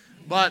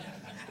 But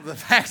the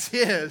fact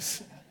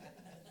is,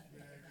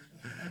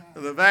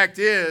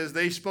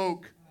 they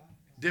spoke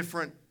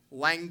different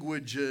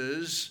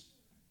languages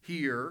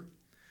here.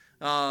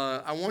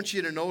 I want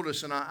you to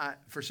notice, and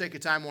for sake of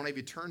time, I won't have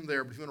you turn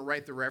there, but if you want to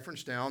write the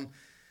reference down,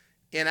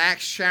 in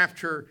Acts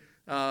chapter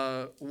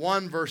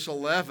 1, verse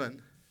 11,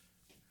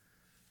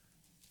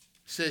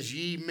 says,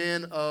 ye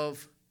men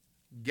of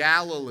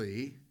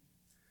Galilee.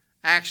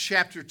 Acts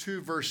chapter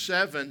 2, verse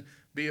 7,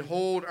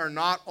 behold, are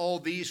not all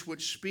these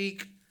which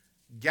speak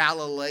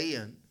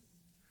Galilean?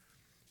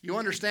 You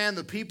understand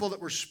the people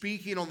that were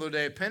speaking on the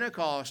day of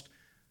Pentecost,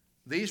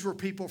 these were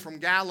people from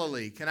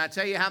Galilee. Can I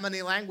tell you how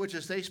many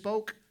languages they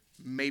spoke?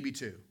 Maybe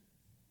two.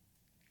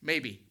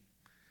 Maybe.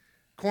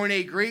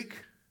 Koine Greek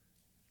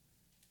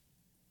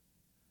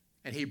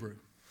and Hebrew.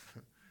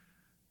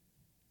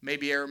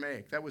 Maybe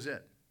Aramaic. That was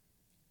it.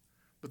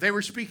 But they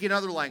were speaking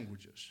other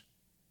languages.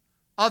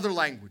 Other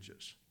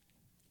languages.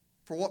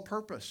 For what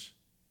purpose?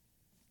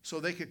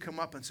 So they could come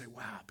up and say,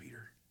 wow,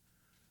 Peter,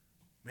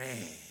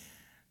 man,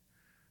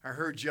 I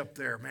heard you up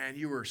there, man,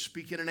 you were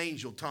speaking in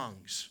angel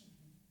tongues.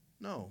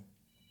 No.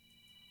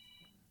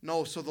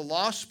 No, so the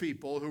lost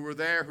people who were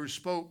there who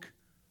spoke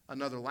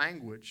another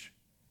language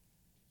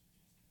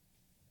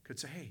could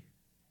say, hey,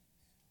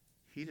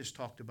 he just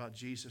talked about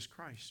Jesus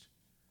Christ.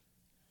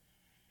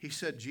 He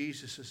said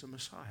Jesus is the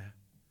Messiah.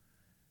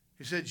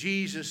 He said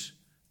Jesus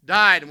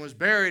died and was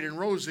buried and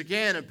rose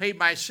again and paid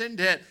my sin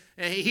debt.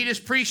 And he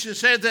just preached and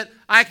said that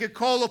I could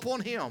call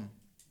upon him.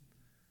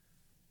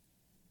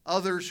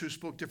 Others who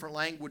spoke different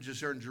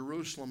languages there in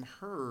Jerusalem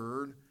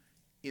heard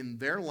in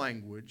their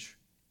language,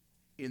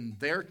 in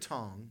their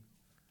tongue,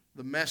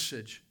 the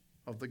message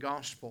of the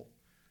gospel.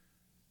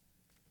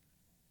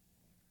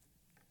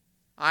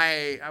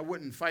 I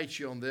wouldn't fight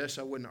you on this.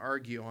 I wouldn't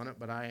argue on it,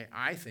 but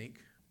I think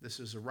this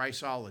is a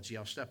riceology.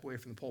 I'll step away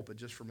from the pulpit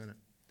just for a minute.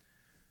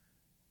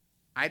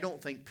 I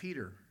don't think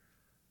Peter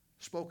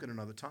spoke in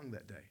another tongue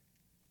that day.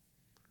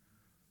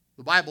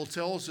 The Bible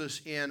tells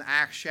us in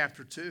Acts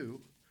chapter 2,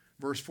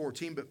 verse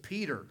 14, but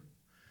Peter,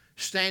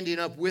 standing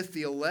up with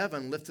the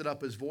 11, lifted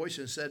up his voice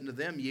and said unto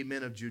them, ye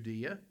men of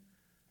Judea,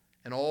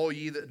 and all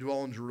ye that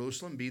dwell in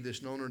Jerusalem, be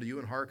this known unto you,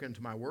 and hearken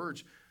to my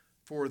words.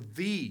 For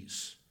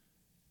these,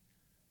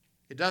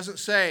 it doesn't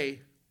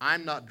say,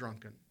 I'm not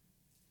drunken.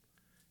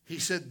 He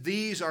said,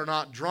 these are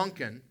not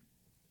drunken,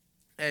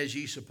 as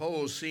ye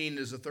suppose, seeing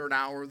is the third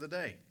hour of the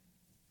day.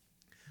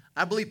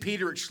 I believe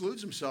Peter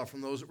excludes himself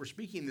from those that were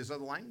speaking these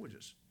other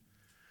languages.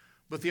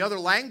 But the other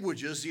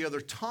languages, the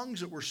other tongues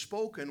that were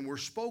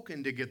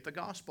spoken to get the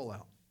gospel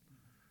out.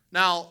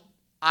 Now,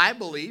 I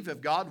believe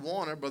if God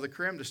wanted Brother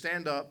Krim to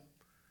stand up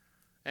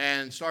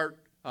and start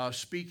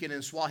speaking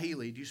in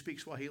Swahili. Do you speak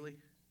Swahili?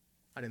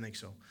 I didn't think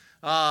so.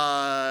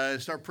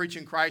 Start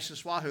preaching Christ in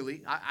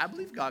Swahili. I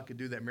believe God could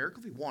do that miracle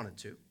if he wanted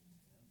to.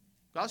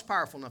 God's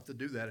powerful enough to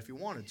do that if he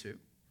wanted to.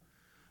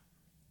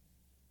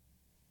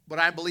 But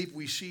I believe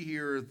we see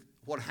here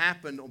what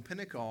happened on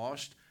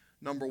Pentecost.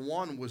 Number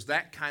one was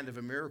that kind of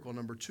a miracle.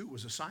 Number two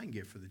was a sign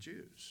gift for the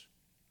Jews,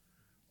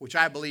 which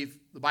I believe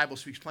the Bible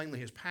speaks plainly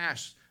has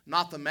passed.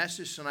 Not the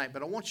message tonight,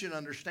 but I want you to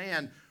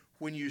understand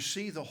when you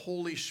see the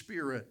Holy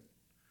Spirit,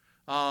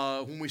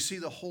 when we see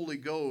the Holy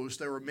Ghost,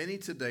 there are many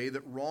today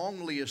that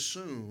wrongly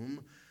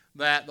assume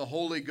that the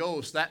Holy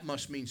Ghost, that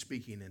must mean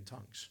speaking in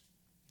tongues.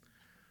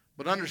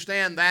 But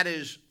understand that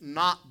is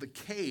not the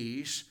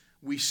case.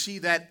 We see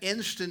that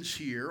instance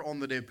here on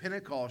the day of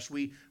Pentecost.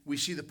 We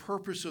see the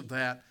purpose of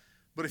that.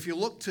 But if you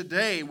look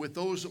today with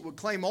those that would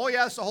claim, oh,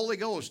 yeah, it's the Holy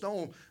Ghost.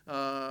 No,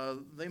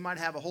 they might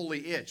have a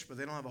holy itch, but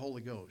they don't have a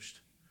Holy Ghost.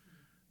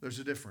 There's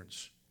a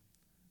difference.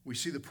 We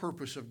see the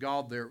purpose of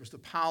God there. It was the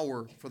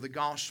power for the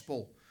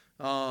gospel.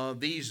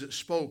 These that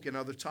spoke in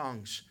other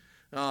tongues.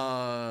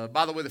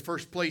 By the way, the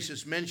first place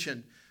it's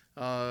mentioned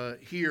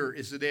here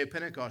is the day of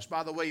Pentecost.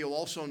 By the way, you'll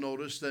also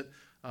notice that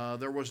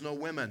there was no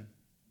women.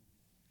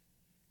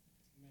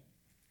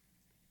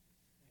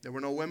 There were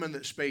no women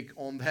that spake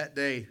on that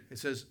day. It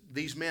says,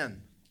 these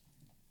men.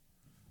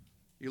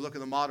 You look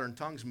at the modern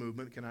tongues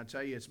movement, can I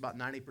tell you, it's about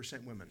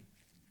 90% women.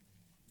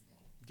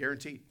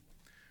 Guaranteed.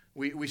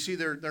 We see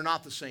they're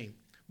not the same.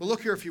 But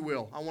look here, if you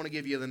will. I want to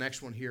give you the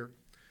next one here.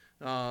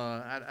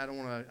 I don't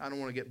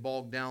want to get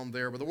bogged down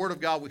there. But the Word of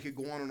God, we could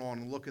go on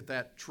and look at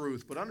that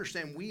truth. But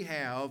understand, we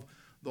have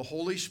the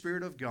Holy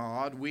Spirit of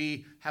God.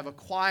 We have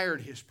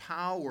acquired His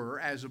power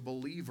as a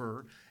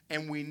believer,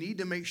 and we need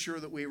to make sure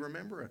that we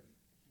remember it.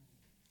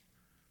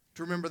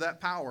 To remember that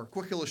power.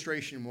 Quick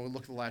illustration, we'll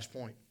look at the last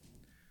point.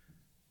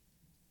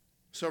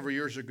 Several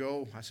years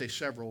ago, I say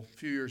several, a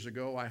few years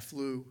ago, I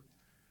flew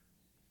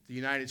to the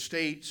United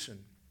States, and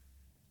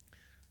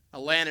I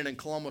landed in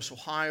Columbus,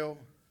 Ohio,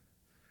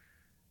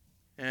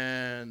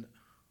 and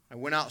I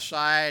went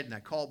outside and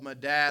I called my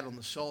dad on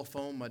the cell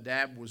phone. My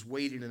dad was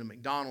waiting in a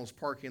McDonald's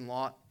parking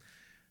lot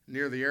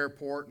near the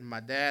airport, and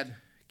my dad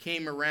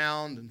came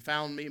around and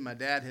found me. My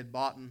dad had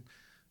bought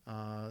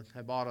a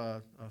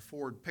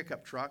Ford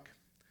pickup truck.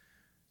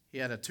 He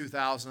had a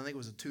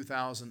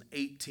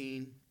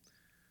 2018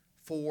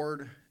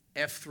 Ford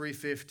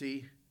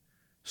F-350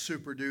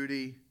 Super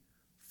Duty,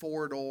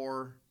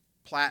 4-door,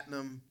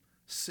 platinum,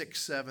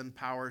 6.7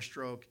 Power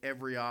Stroke,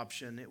 every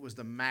option. It was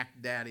the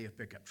Mac Daddy of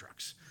pickup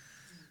trucks.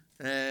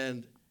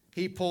 And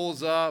he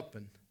pulls up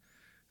and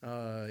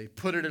he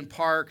put it in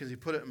park. As he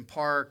put it in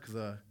park,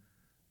 the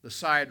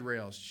side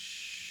rails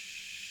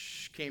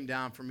came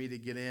down for me to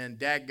get in.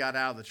 Dad got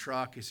out of the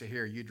truck. He said,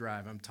 "Here, you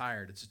drive. I'm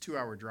tired." It's a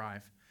 2-hour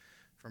drive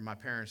from my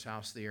parents'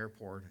 house to the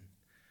airport. And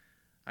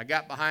I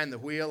got behind the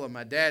wheel, and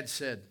my dad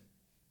said,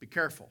 "Be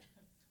careful.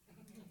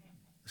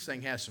 This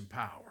thing has some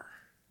power."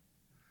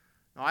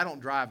 Now, I don't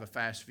drive a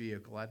fast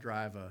vehicle. I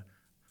drive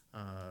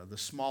the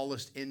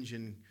smallest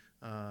engine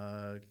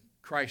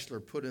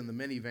Chrysler put in the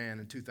minivan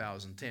in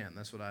 2010.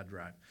 That's what I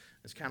drive.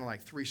 It's kind of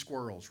like 3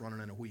 squirrels running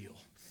in a wheel.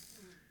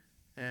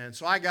 And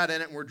so I got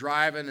in it, and we're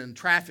driving, and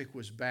traffic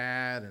was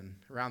bad and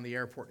around the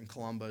airport in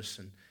Columbus,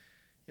 and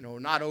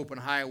not open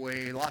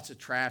highway, lots of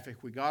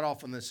traffic. We got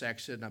off on this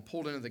exit, and I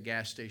pulled into the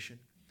gas station,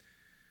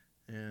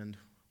 and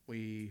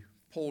we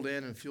pulled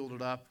in and fueled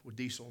it up with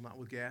diesel, not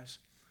with gas,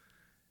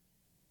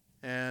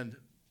 and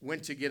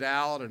went to get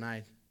out, and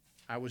I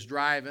was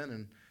driving,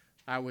 and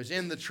I was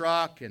in the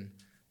truck, and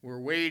we're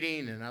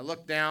waiting, and I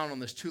looked down on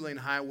this 2-lane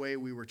highway.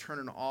 We were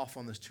turning off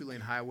on this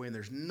 2-lane highway, and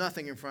there's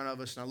nothing in front of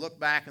us. And I look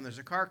back, and there's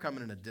a car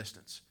coming in the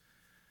distance.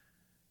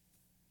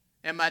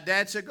 And my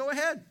dad said, "Go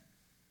ahead.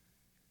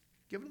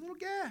 Give it a little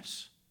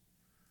gas."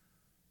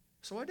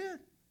 So I did.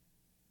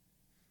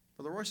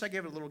 For the worst, I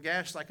gave it a little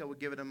gas like I would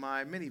give it in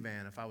my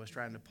minivan if I was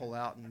trying to pull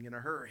out and in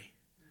a hurry.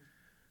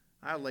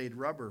 I laid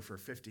rubber for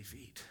 50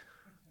 feet.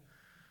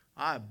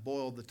 I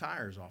boiled the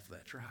tires off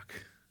that truck.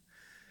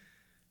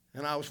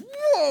 And I was,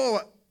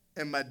 whoa!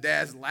 And my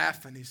dad's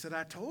laughing. He said,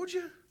 "I told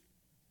you.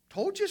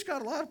 Told you it's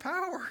got a lot of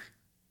power."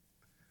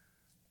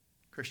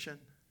 Christian,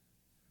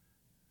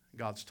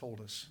 God's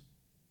told us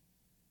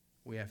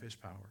we have His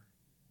power.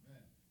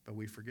 Amen. But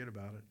we forget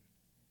about it.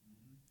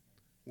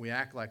 We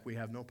act like we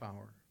have no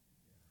power.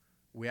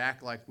 We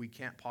act like we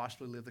can't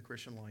possibly live the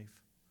Christian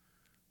life.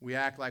 We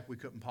act like we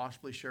couldn't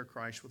possibly share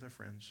Christ with our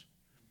friends.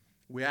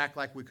 We act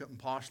like we couldn't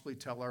possibly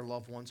tell our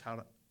loved ones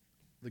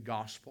the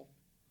gospel.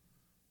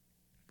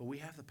 But we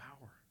have the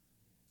power.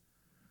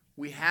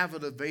 We have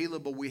it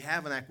available. We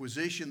have an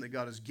acquisition that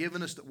God has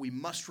given us that we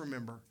must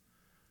remember.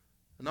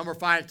 And number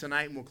 5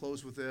 tonight, and we'll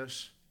close with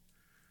this.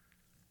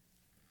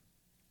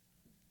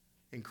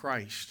 In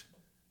Christ,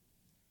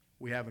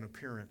 we have an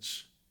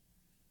appearance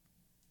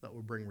that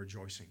will bring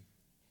rejoicing.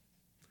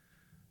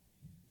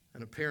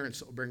 An appearance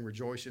that will bring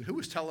rejoicing. Who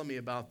was telling me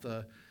about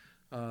the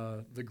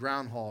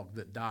groundhog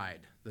that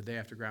died the day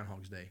after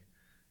Groundhog's Day?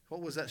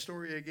 What was that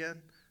story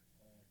again?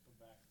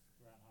 Quebec,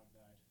 groundhog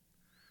died.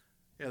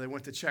 Yeah, they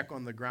went to check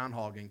on the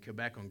groundhog in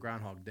Quebec on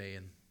Groundhog Day,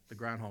 and the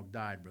groundhog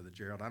died, Brother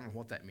Gerald. I don't know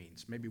what that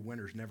means. Maybe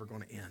winter's never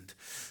going to end.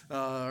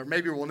 Or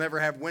maybe we'll never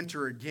have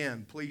winter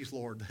again. Please,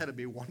 Lord, that'd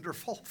be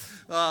wonderful.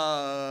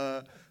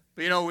 But,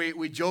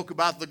 we joke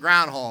about the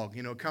groundhog.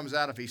 Comes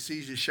out if he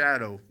sees his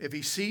shadow. If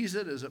he sees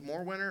it, is it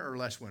more winter or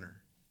less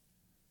winter?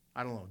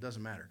 I don't know. It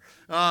doesn't matter.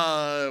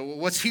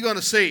 What's he going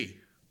to see?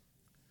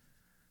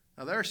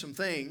 Now, there are some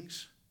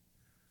things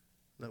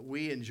that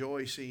we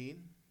enjoy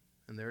seeing,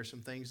 and there are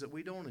some things that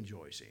we don't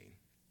enjoy seeing.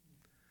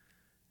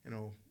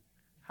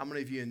 How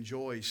many of you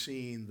enjoy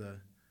seeing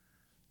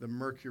the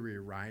mercury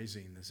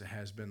rising as it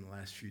has been the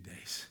last few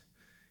days?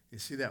 You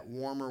see that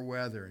warmer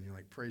weather, and you're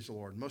like, praise the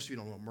Lord. Most of you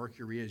don't know what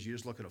mercury is. You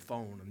just look at a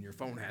phone, and your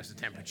phone has the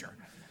temperature.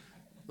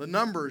 The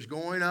number's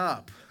going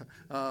up,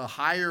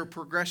 higher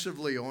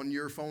progressively on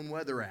your phone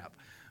weather app.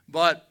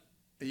 But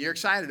you're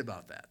excited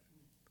about that.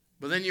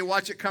 But then you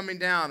watch it coming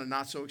down and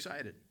not so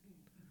excited.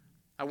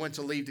 I went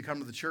to leave to come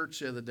to the church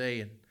the other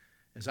day, and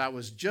as I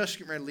was just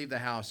getting ready to leave the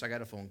house, I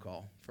got a phone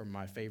call from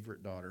my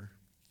favorite daughter.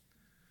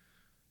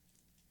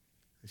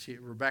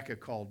 Rebecca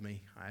called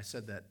me. I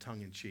said that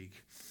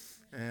tongue-in-cheek.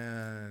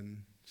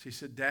 And she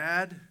said,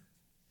 "Dad,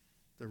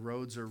 the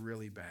roads are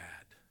really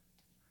bad."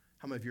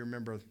 How many of you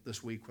remember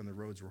this week when the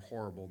roads were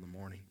horrible in the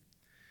morning?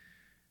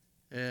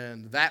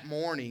 And that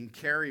morning,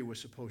 Carrie was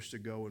supposed to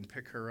go and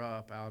pick her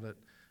up out at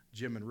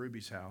Jim and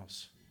Ruby's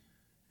house.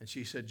 And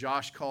she said,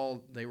 Josh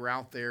called. They were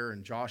out there,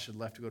 and Josh had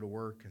left to go to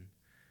work and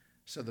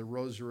said the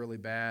roads are really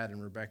bad.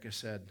 And Rebecca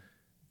said,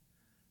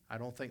 "I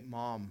don't think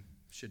Mom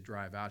should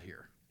drive out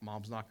here.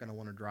 Mom's not going to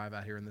want to drive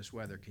out here in this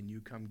weather. Can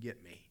you come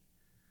get me?"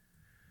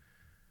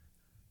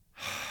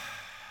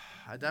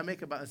 Is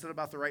that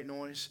about the right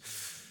noise?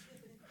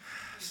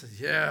 I said,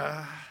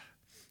 "Yeah,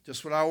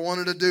 just what I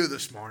wanted to do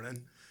this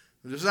morning.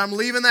 Just as I'm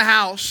leaving the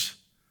house."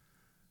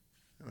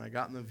 And I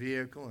got in the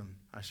vehicle, and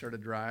I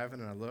started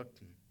driving, and I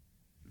looked, and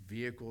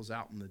vehicles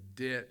out in the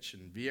ditch,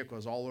 and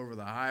vehicles all over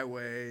the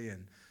highway,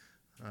 and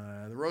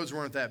the roads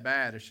weren't that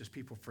bad. It's just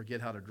people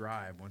forget how to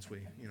drive once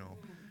we,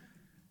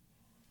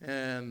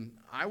 And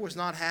I was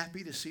not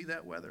happy to see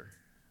that weather.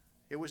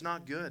 It was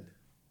not good.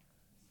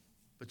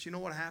 But you know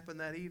what happened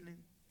that evening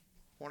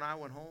when I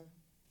went home?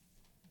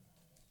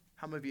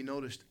 How many of you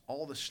noticed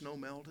all the snow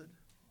melted?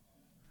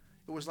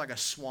 It was like a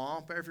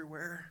swamp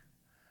everywhere.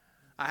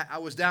 I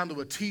was down to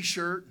a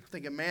t-shirt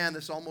thinking, man,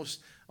 this is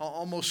almost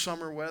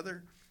summer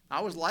weather.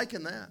 I was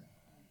liking that.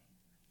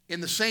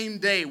 In the same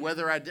day,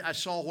 whether I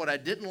saw what I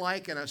didn't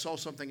like and I saw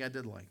something I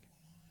did like.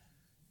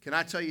 Can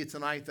I tell you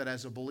tonight that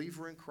as a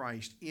believer in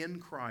Christ,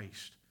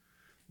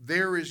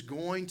 there is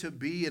going to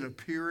be an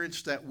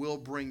appearance that will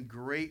bring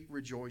great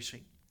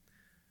rejoicing.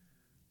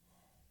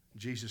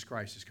 Jesus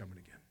Christ is coming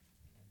again.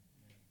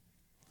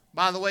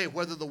 By the way,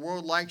 whether the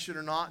world likes it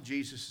or not,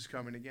 Jesus is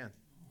coming again.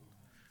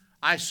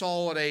 I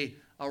saw at a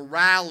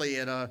rally,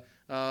 a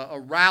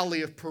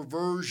rally of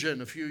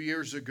perversion a few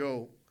years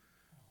ago.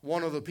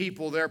 One of the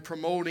people there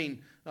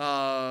promoting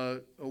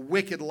a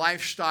wicked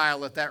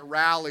lifestyle at that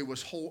rally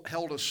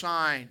held a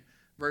sign,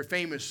 very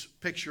famous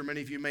picture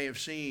many of you may have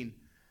seen.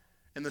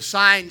 And the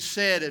sign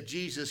said, if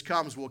Jesus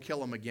comes, we'll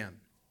kill him again.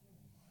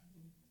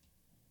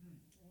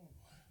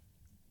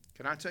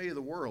 Can I tell you,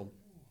 the world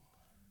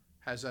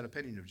has that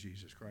opinion of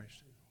Jesus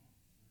Christ.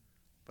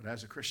 But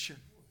as a Christian,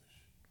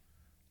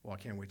 well, I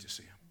can't wait to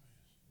see him.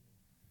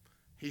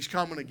 He's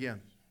coming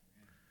again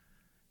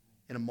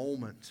in a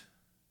moment,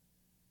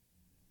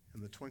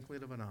 in the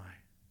twinkling of an eye,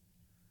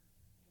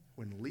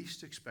 when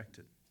least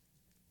expected.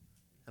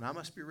 And I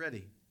must be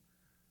ready.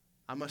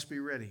 I must be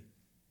ready.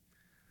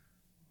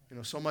 You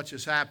know, so much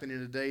is happening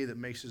today that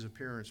makes his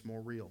appearance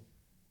more real.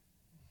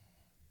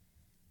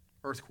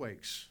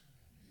 Earthquakes.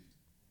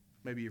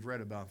 Maybe you've read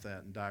about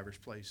that in diverse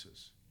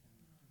places.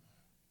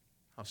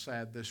 How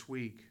sad this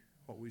week,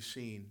 what we've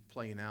seen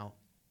playing out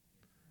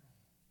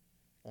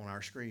on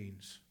our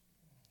screens.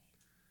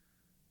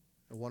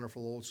 A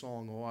wonderful old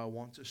song, oh, I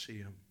want to see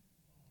him.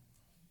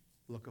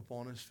 Look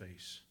upon his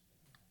face.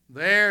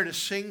 There to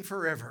sing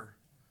forever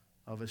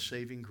of his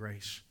saving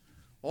grace.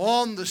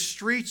 On the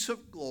streets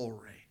of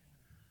glory,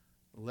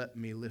 let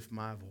me lift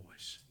my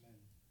voice.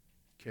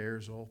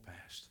 Cares all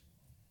past.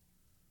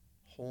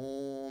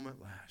 Home at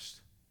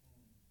last.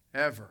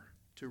 Ever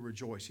to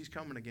rejoice. He's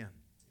coming again.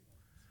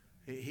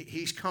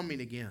 He's coming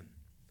again.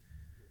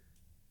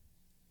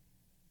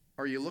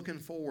 Are you looking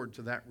forward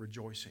to that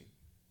rejoicing?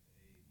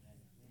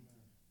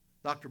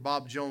 Dr.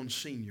 Bob Jones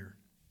Sr.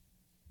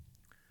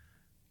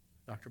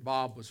 Dr.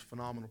 Bob was a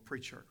phenomenal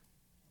preacher.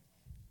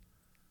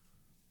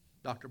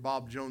 Dr.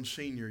 Bob Jones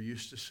Sr.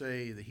 used to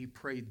say that he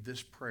prayed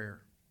this prayer.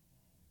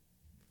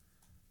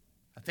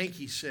 I think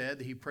he said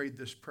that he prayed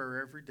this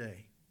prayer every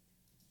day.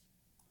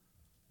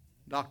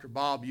 Dr.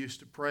 Bob used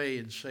to pray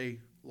and say,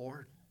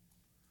 Lord,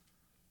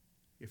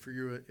 if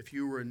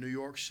you were in New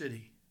York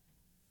City,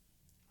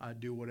 I'd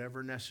do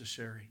whatever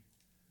necessary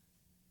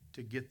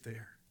to get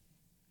there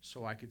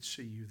so I could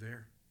see you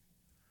there.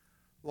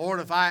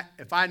 Lord,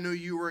 if I knew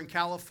you were in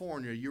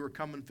California, you were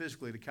coming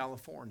physically to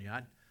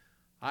California,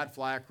 I'd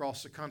fly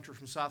across the country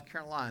from South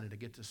Carolina to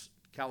get to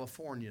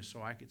California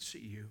so I could see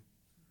you.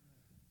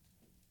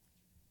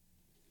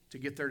 To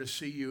get there to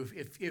see you.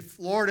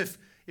 Lord,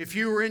 if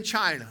you were in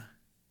China,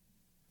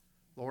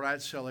 Lord,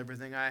 I'd sell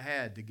everything I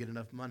had to get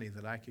enough money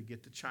that I could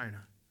get to China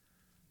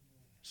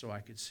so I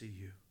could see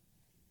you.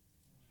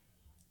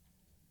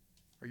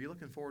 Are you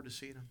looking forward to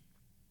seeing him?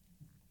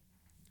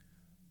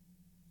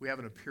 We have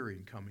an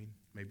appearing coming,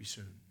 maybe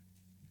soon.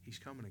 He's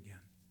coming again.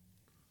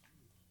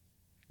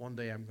 One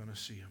day I'm going to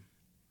see him.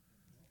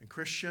 And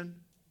Christian,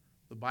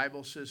 the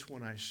Bible says,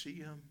 when I see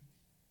him,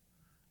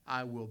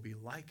 I will be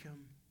like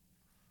him,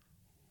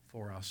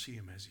 for I'll see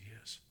him as he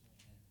is.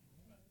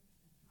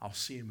 I'll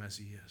see him as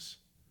he is.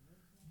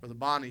 Brother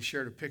Bonnie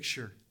shared a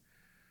picture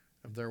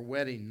of their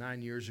wedding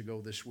 9 years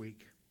ago this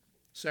week.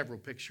 Several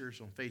pictures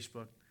on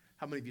Facebook.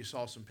 How many of you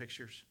saw some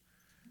pictures?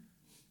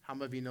 How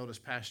many of you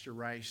noticed Pastor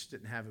Rice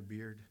didn't have a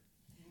beard?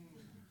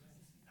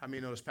 How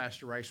many noticed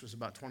Pastor Rice was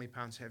about 20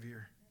 pounds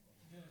heavier?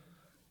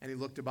 And he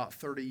looked about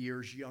 30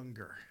 years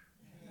younger.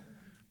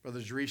 Brother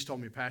Reese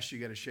told me, Pastor,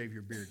 you got to shave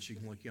your beard so you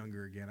can look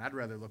younger again. I'd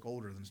rather look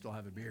older than still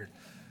have a beard.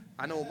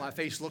 I know what my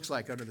face looks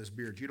like under this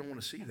beard. You don't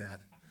want to see that.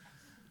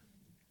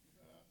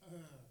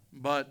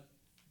 But,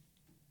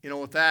 you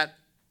know, at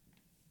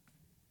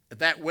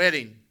that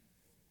wedding,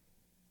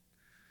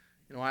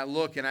 you know, I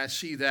look and I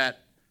see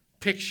that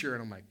picture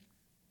and I'm like,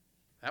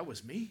 that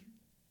was me?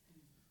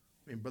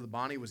 I mean, Brother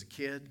Bonnie was a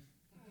kid.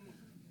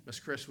 Miss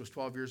Chris was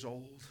 12 years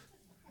old.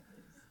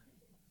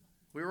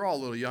 We were all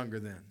a little younger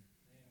then.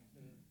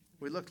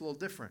 We looked a little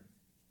different.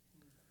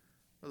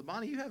 Brother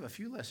Bonnie, you have a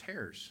few less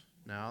hairs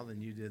now than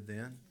you did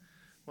then.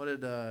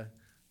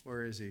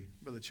 Where is he?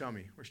 Brother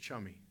Chummy. Where's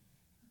Chummy?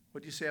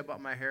 What did you say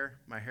about my hair?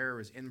 My hair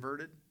was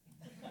inverted?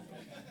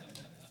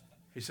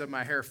 He said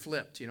my hair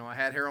flipped. You know, I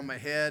had hair on my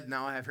head.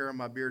 Now I have hair on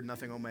my beard,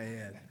 nothing on my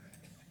head.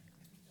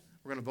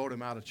 We're going to vote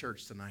him out of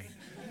church tonight.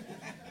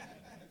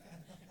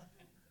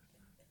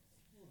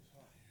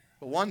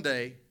 But one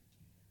day,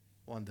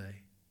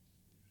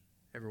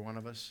 every one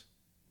of us,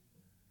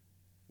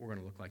 we're going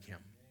to look like him.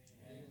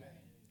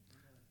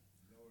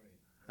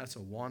 That's a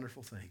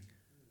wonderful thing.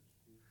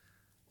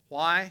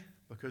 Why?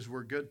 Because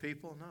we're good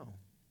people? No.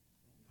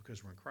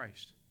 Because we're in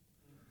Christ.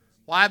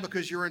 Why?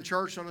 Because you're in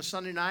church on a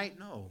Sunday night?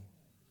 No.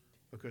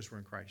 Because we're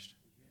in Christ.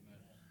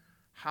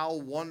 How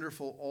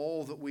wonderful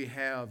all that we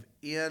have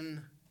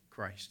in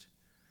Christ.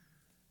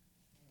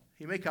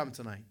 He may come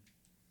tonight.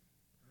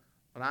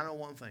 But I know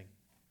one thing.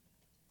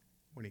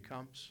 When He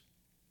comes,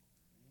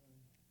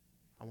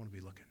 I want to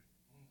be looking.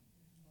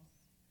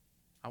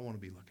 I want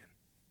to be looking.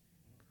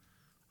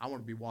 I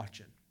want to be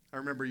watching. I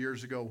remember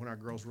years ago when our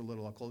girls were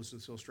little, I'll close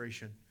this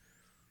illustration.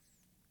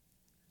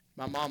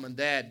 My mom and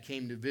dad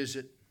came to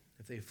visit.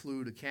 If they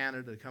flew to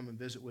Canada to come and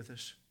visit with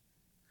us,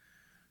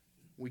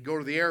 we'd go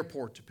to the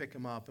airport to pick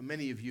them up. And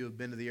many of you have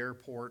been to the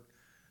airport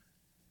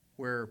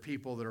where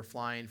people that are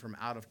flying from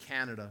out of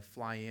Canada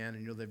fly in,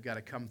 and they've got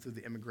to come through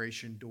the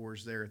immigration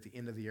doors there at the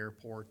end of the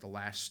airport, the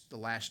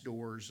last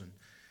doors,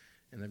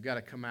 and they've got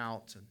to come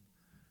out. And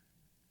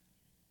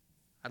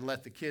I'd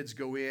let the kids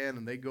go in,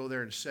 and they'd go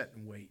there and sit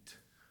and wait.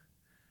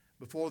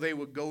 Before they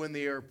would go in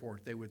the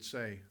airport, they would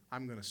say,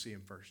 "I'm going to see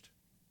him first."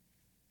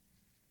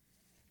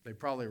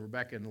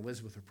 Rebecca and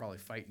Elizabeth were probably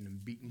fighting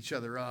and beating each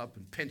other up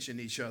and pinching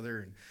each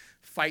other and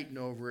fighting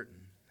over it.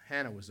 And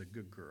Hannah was a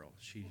good girl.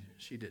 She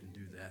didn't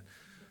do that.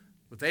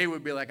 But they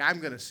would be like,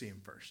 "I'm going to see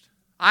him first.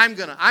 I'm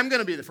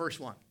gonna be the first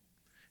one."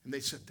 And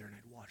they'd sit there and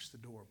they'd watch the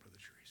door, Brother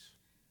Therese.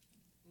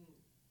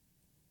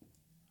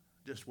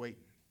 Just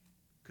waiting.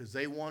 Because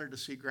they wanted to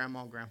see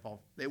Grandma and Grandpa.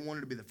 They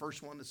wanted to be the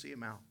first one to see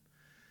him out.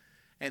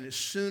 And as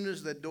soon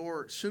as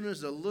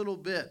a little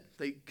bit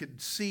they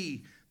could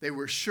see, they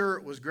were sure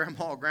it was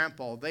Grandma or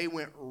Grandpa, they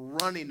went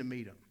running to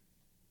meet him.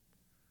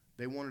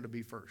 They wanted to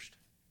be first.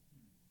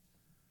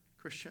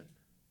 Christian,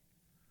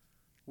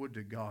 would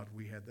to God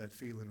we had that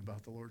feeling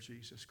about the Lord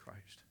Jesus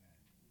Christ.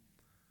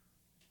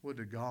 Would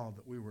to God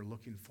that we were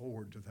looking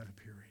forward to that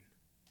appearing.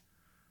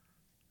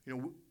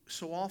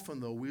 So often,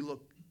 though, we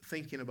look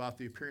thinking about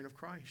the appearing of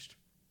Christ.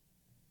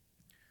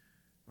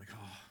 Like,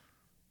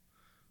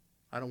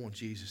 I don't want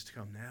Jesus to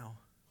come now.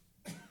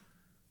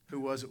 Who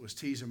was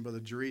teasing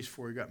Brother Therese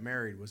before he got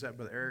married? Was that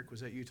Brother Eric?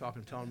 Was that you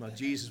telling him about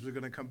Jesus was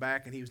going to come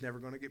back and he was never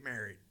going to get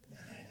married?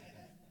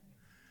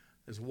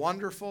 As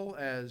wonderful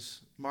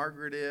as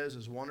Margaret is,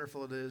 as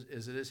wonderful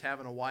as it is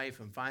having a wife,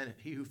 and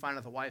he who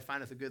findeth a wife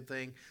findeth a good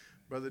thing.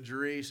 Brother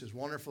Therese, as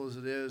wonderful as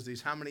it is,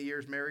 these how many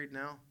years married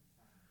now?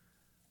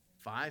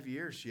 5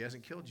 years. She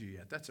hasn't killed you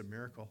yet. That's a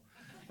miracle.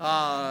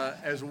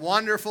 As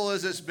wonderful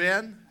as it's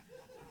been,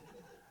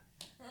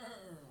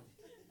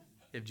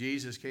 if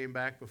Jesus came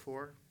back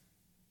before,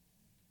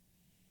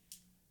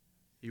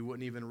 you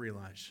wouldn't even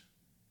realize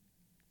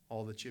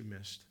all that you've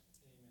missed.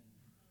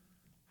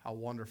 How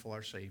wonderful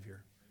our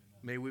Savior.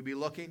 May we be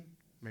looking,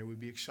 may we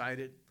be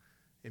excited,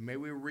 and may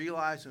we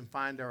realize and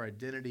find our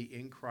identity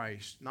in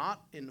Christ,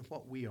 not in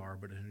what we are,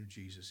 but in who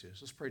Jesus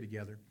is. Let's pray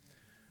together.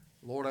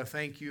 Lord, I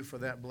thank you for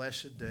that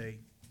blessed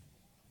day.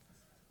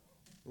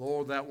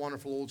 Lord, that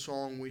wonderful old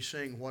song we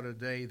sing, what a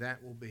day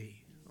that will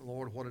be.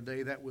 Lord, what a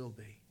day that will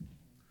be.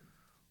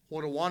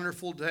 What a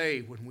wonderful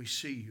day when we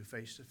see you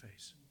face to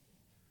face.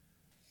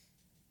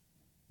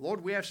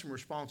 Lord, we have some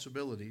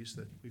responsibilities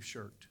that we've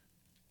shirked.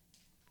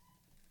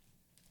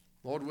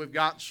 Lord, we've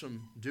got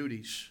some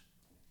duties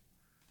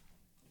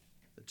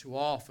that too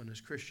often as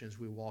Christians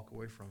we walk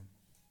away from.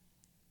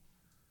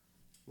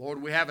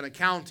 Lord, we have an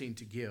accounting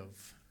to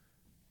give.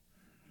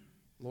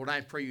 Lord,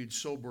 I pray you'd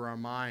sober our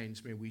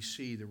minds. May we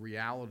see the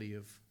reality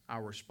of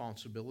our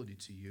responsibility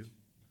to you.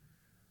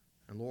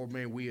 And Lord,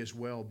 may we as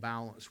well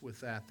balance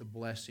with that the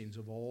blessings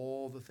of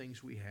all the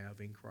things we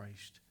have in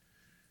Christ.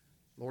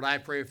 Lord, I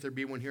pray if there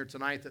be one here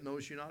tonight that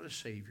knows you not as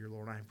Savior,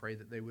 Lord, I pray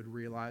that they would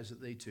realize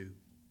that they too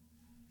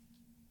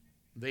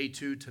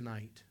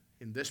tonight,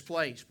 in this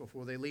place,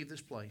 before they leave this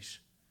place,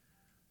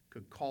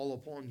 could call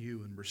upon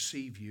you and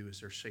receive you as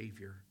their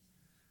Savior.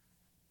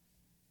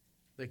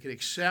 They could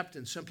accept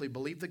and simply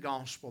believe the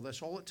gospel.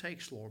 That's all it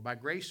takes, Lord, by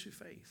grace through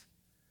faith.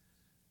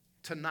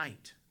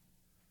 Tonight,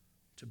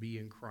 to be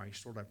in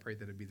Christ. Lord, I pray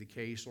that it be the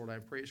case. Lord, I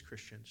pray as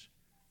Christians.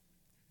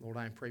 Lord,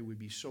 I pray we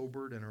be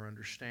sobered in our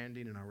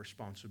understanding and our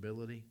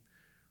responsibility.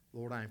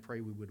 Lord, I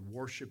pray we would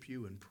worship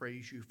you and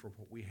praise you for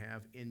what we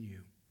have in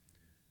you.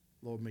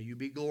 Lord, may you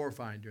be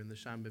glorified during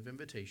this time of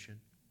invitation.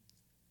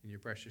 In your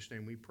precious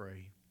name we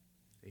pray.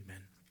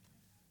 Amen.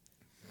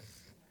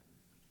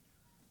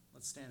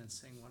 Let's stand and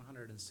sing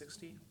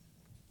 160.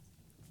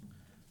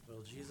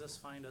 Will Jesus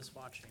Find Us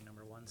Watching,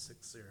 number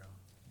 160.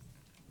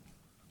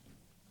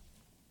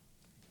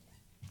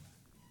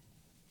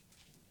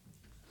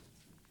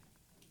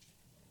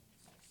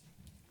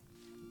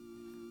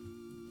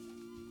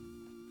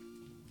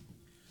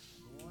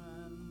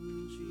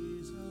 When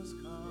Jesus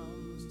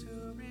comes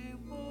to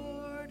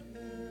reward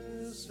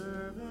his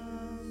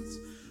servants,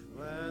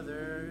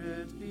 whether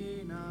it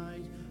be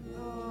night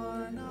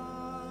or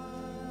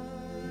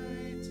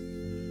night,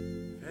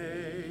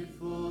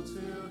 faithful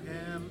to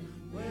him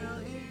will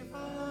he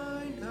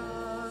find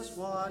us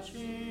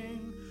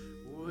watching,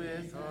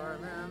 with our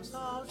lamps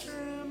all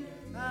trim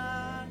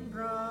and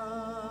bright.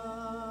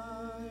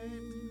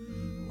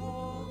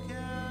 Oh,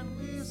 can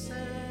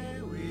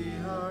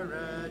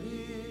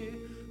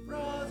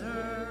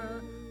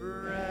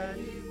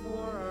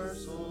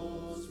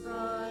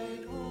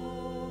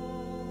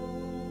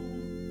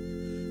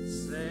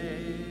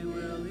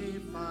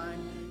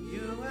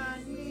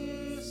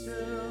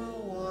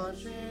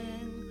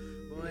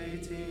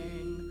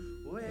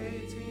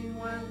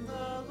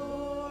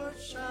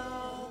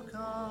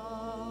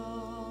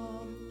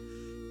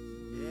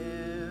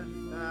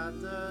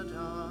the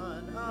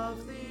dawn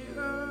of the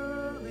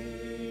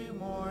early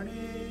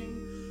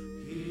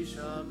morning, he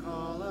shall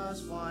call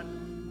us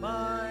one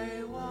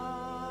by one.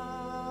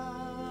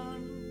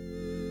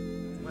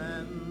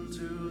 When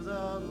to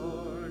the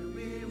Lord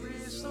we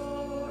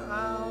restore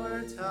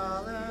our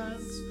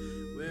talents,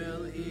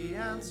 will he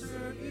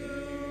answer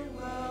you,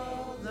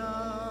 well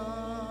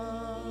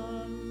done?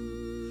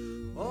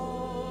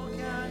 Oh,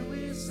 can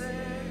we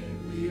say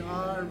we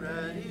are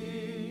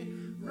ready,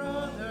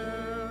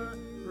 brother,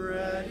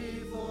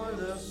 ready for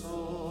the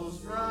soul's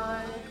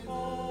bright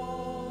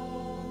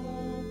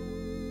home?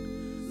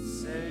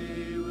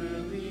 Say,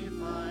 will we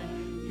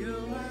find you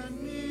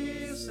and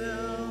me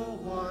still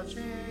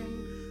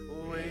watching,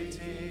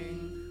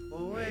 waiting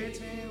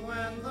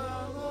when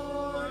the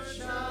Lord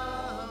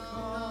shall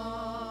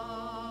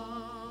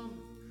come?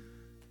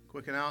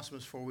 Quick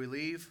announcements before we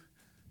leave.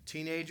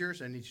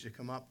 Teenagers, I need you to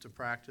come up to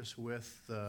practice with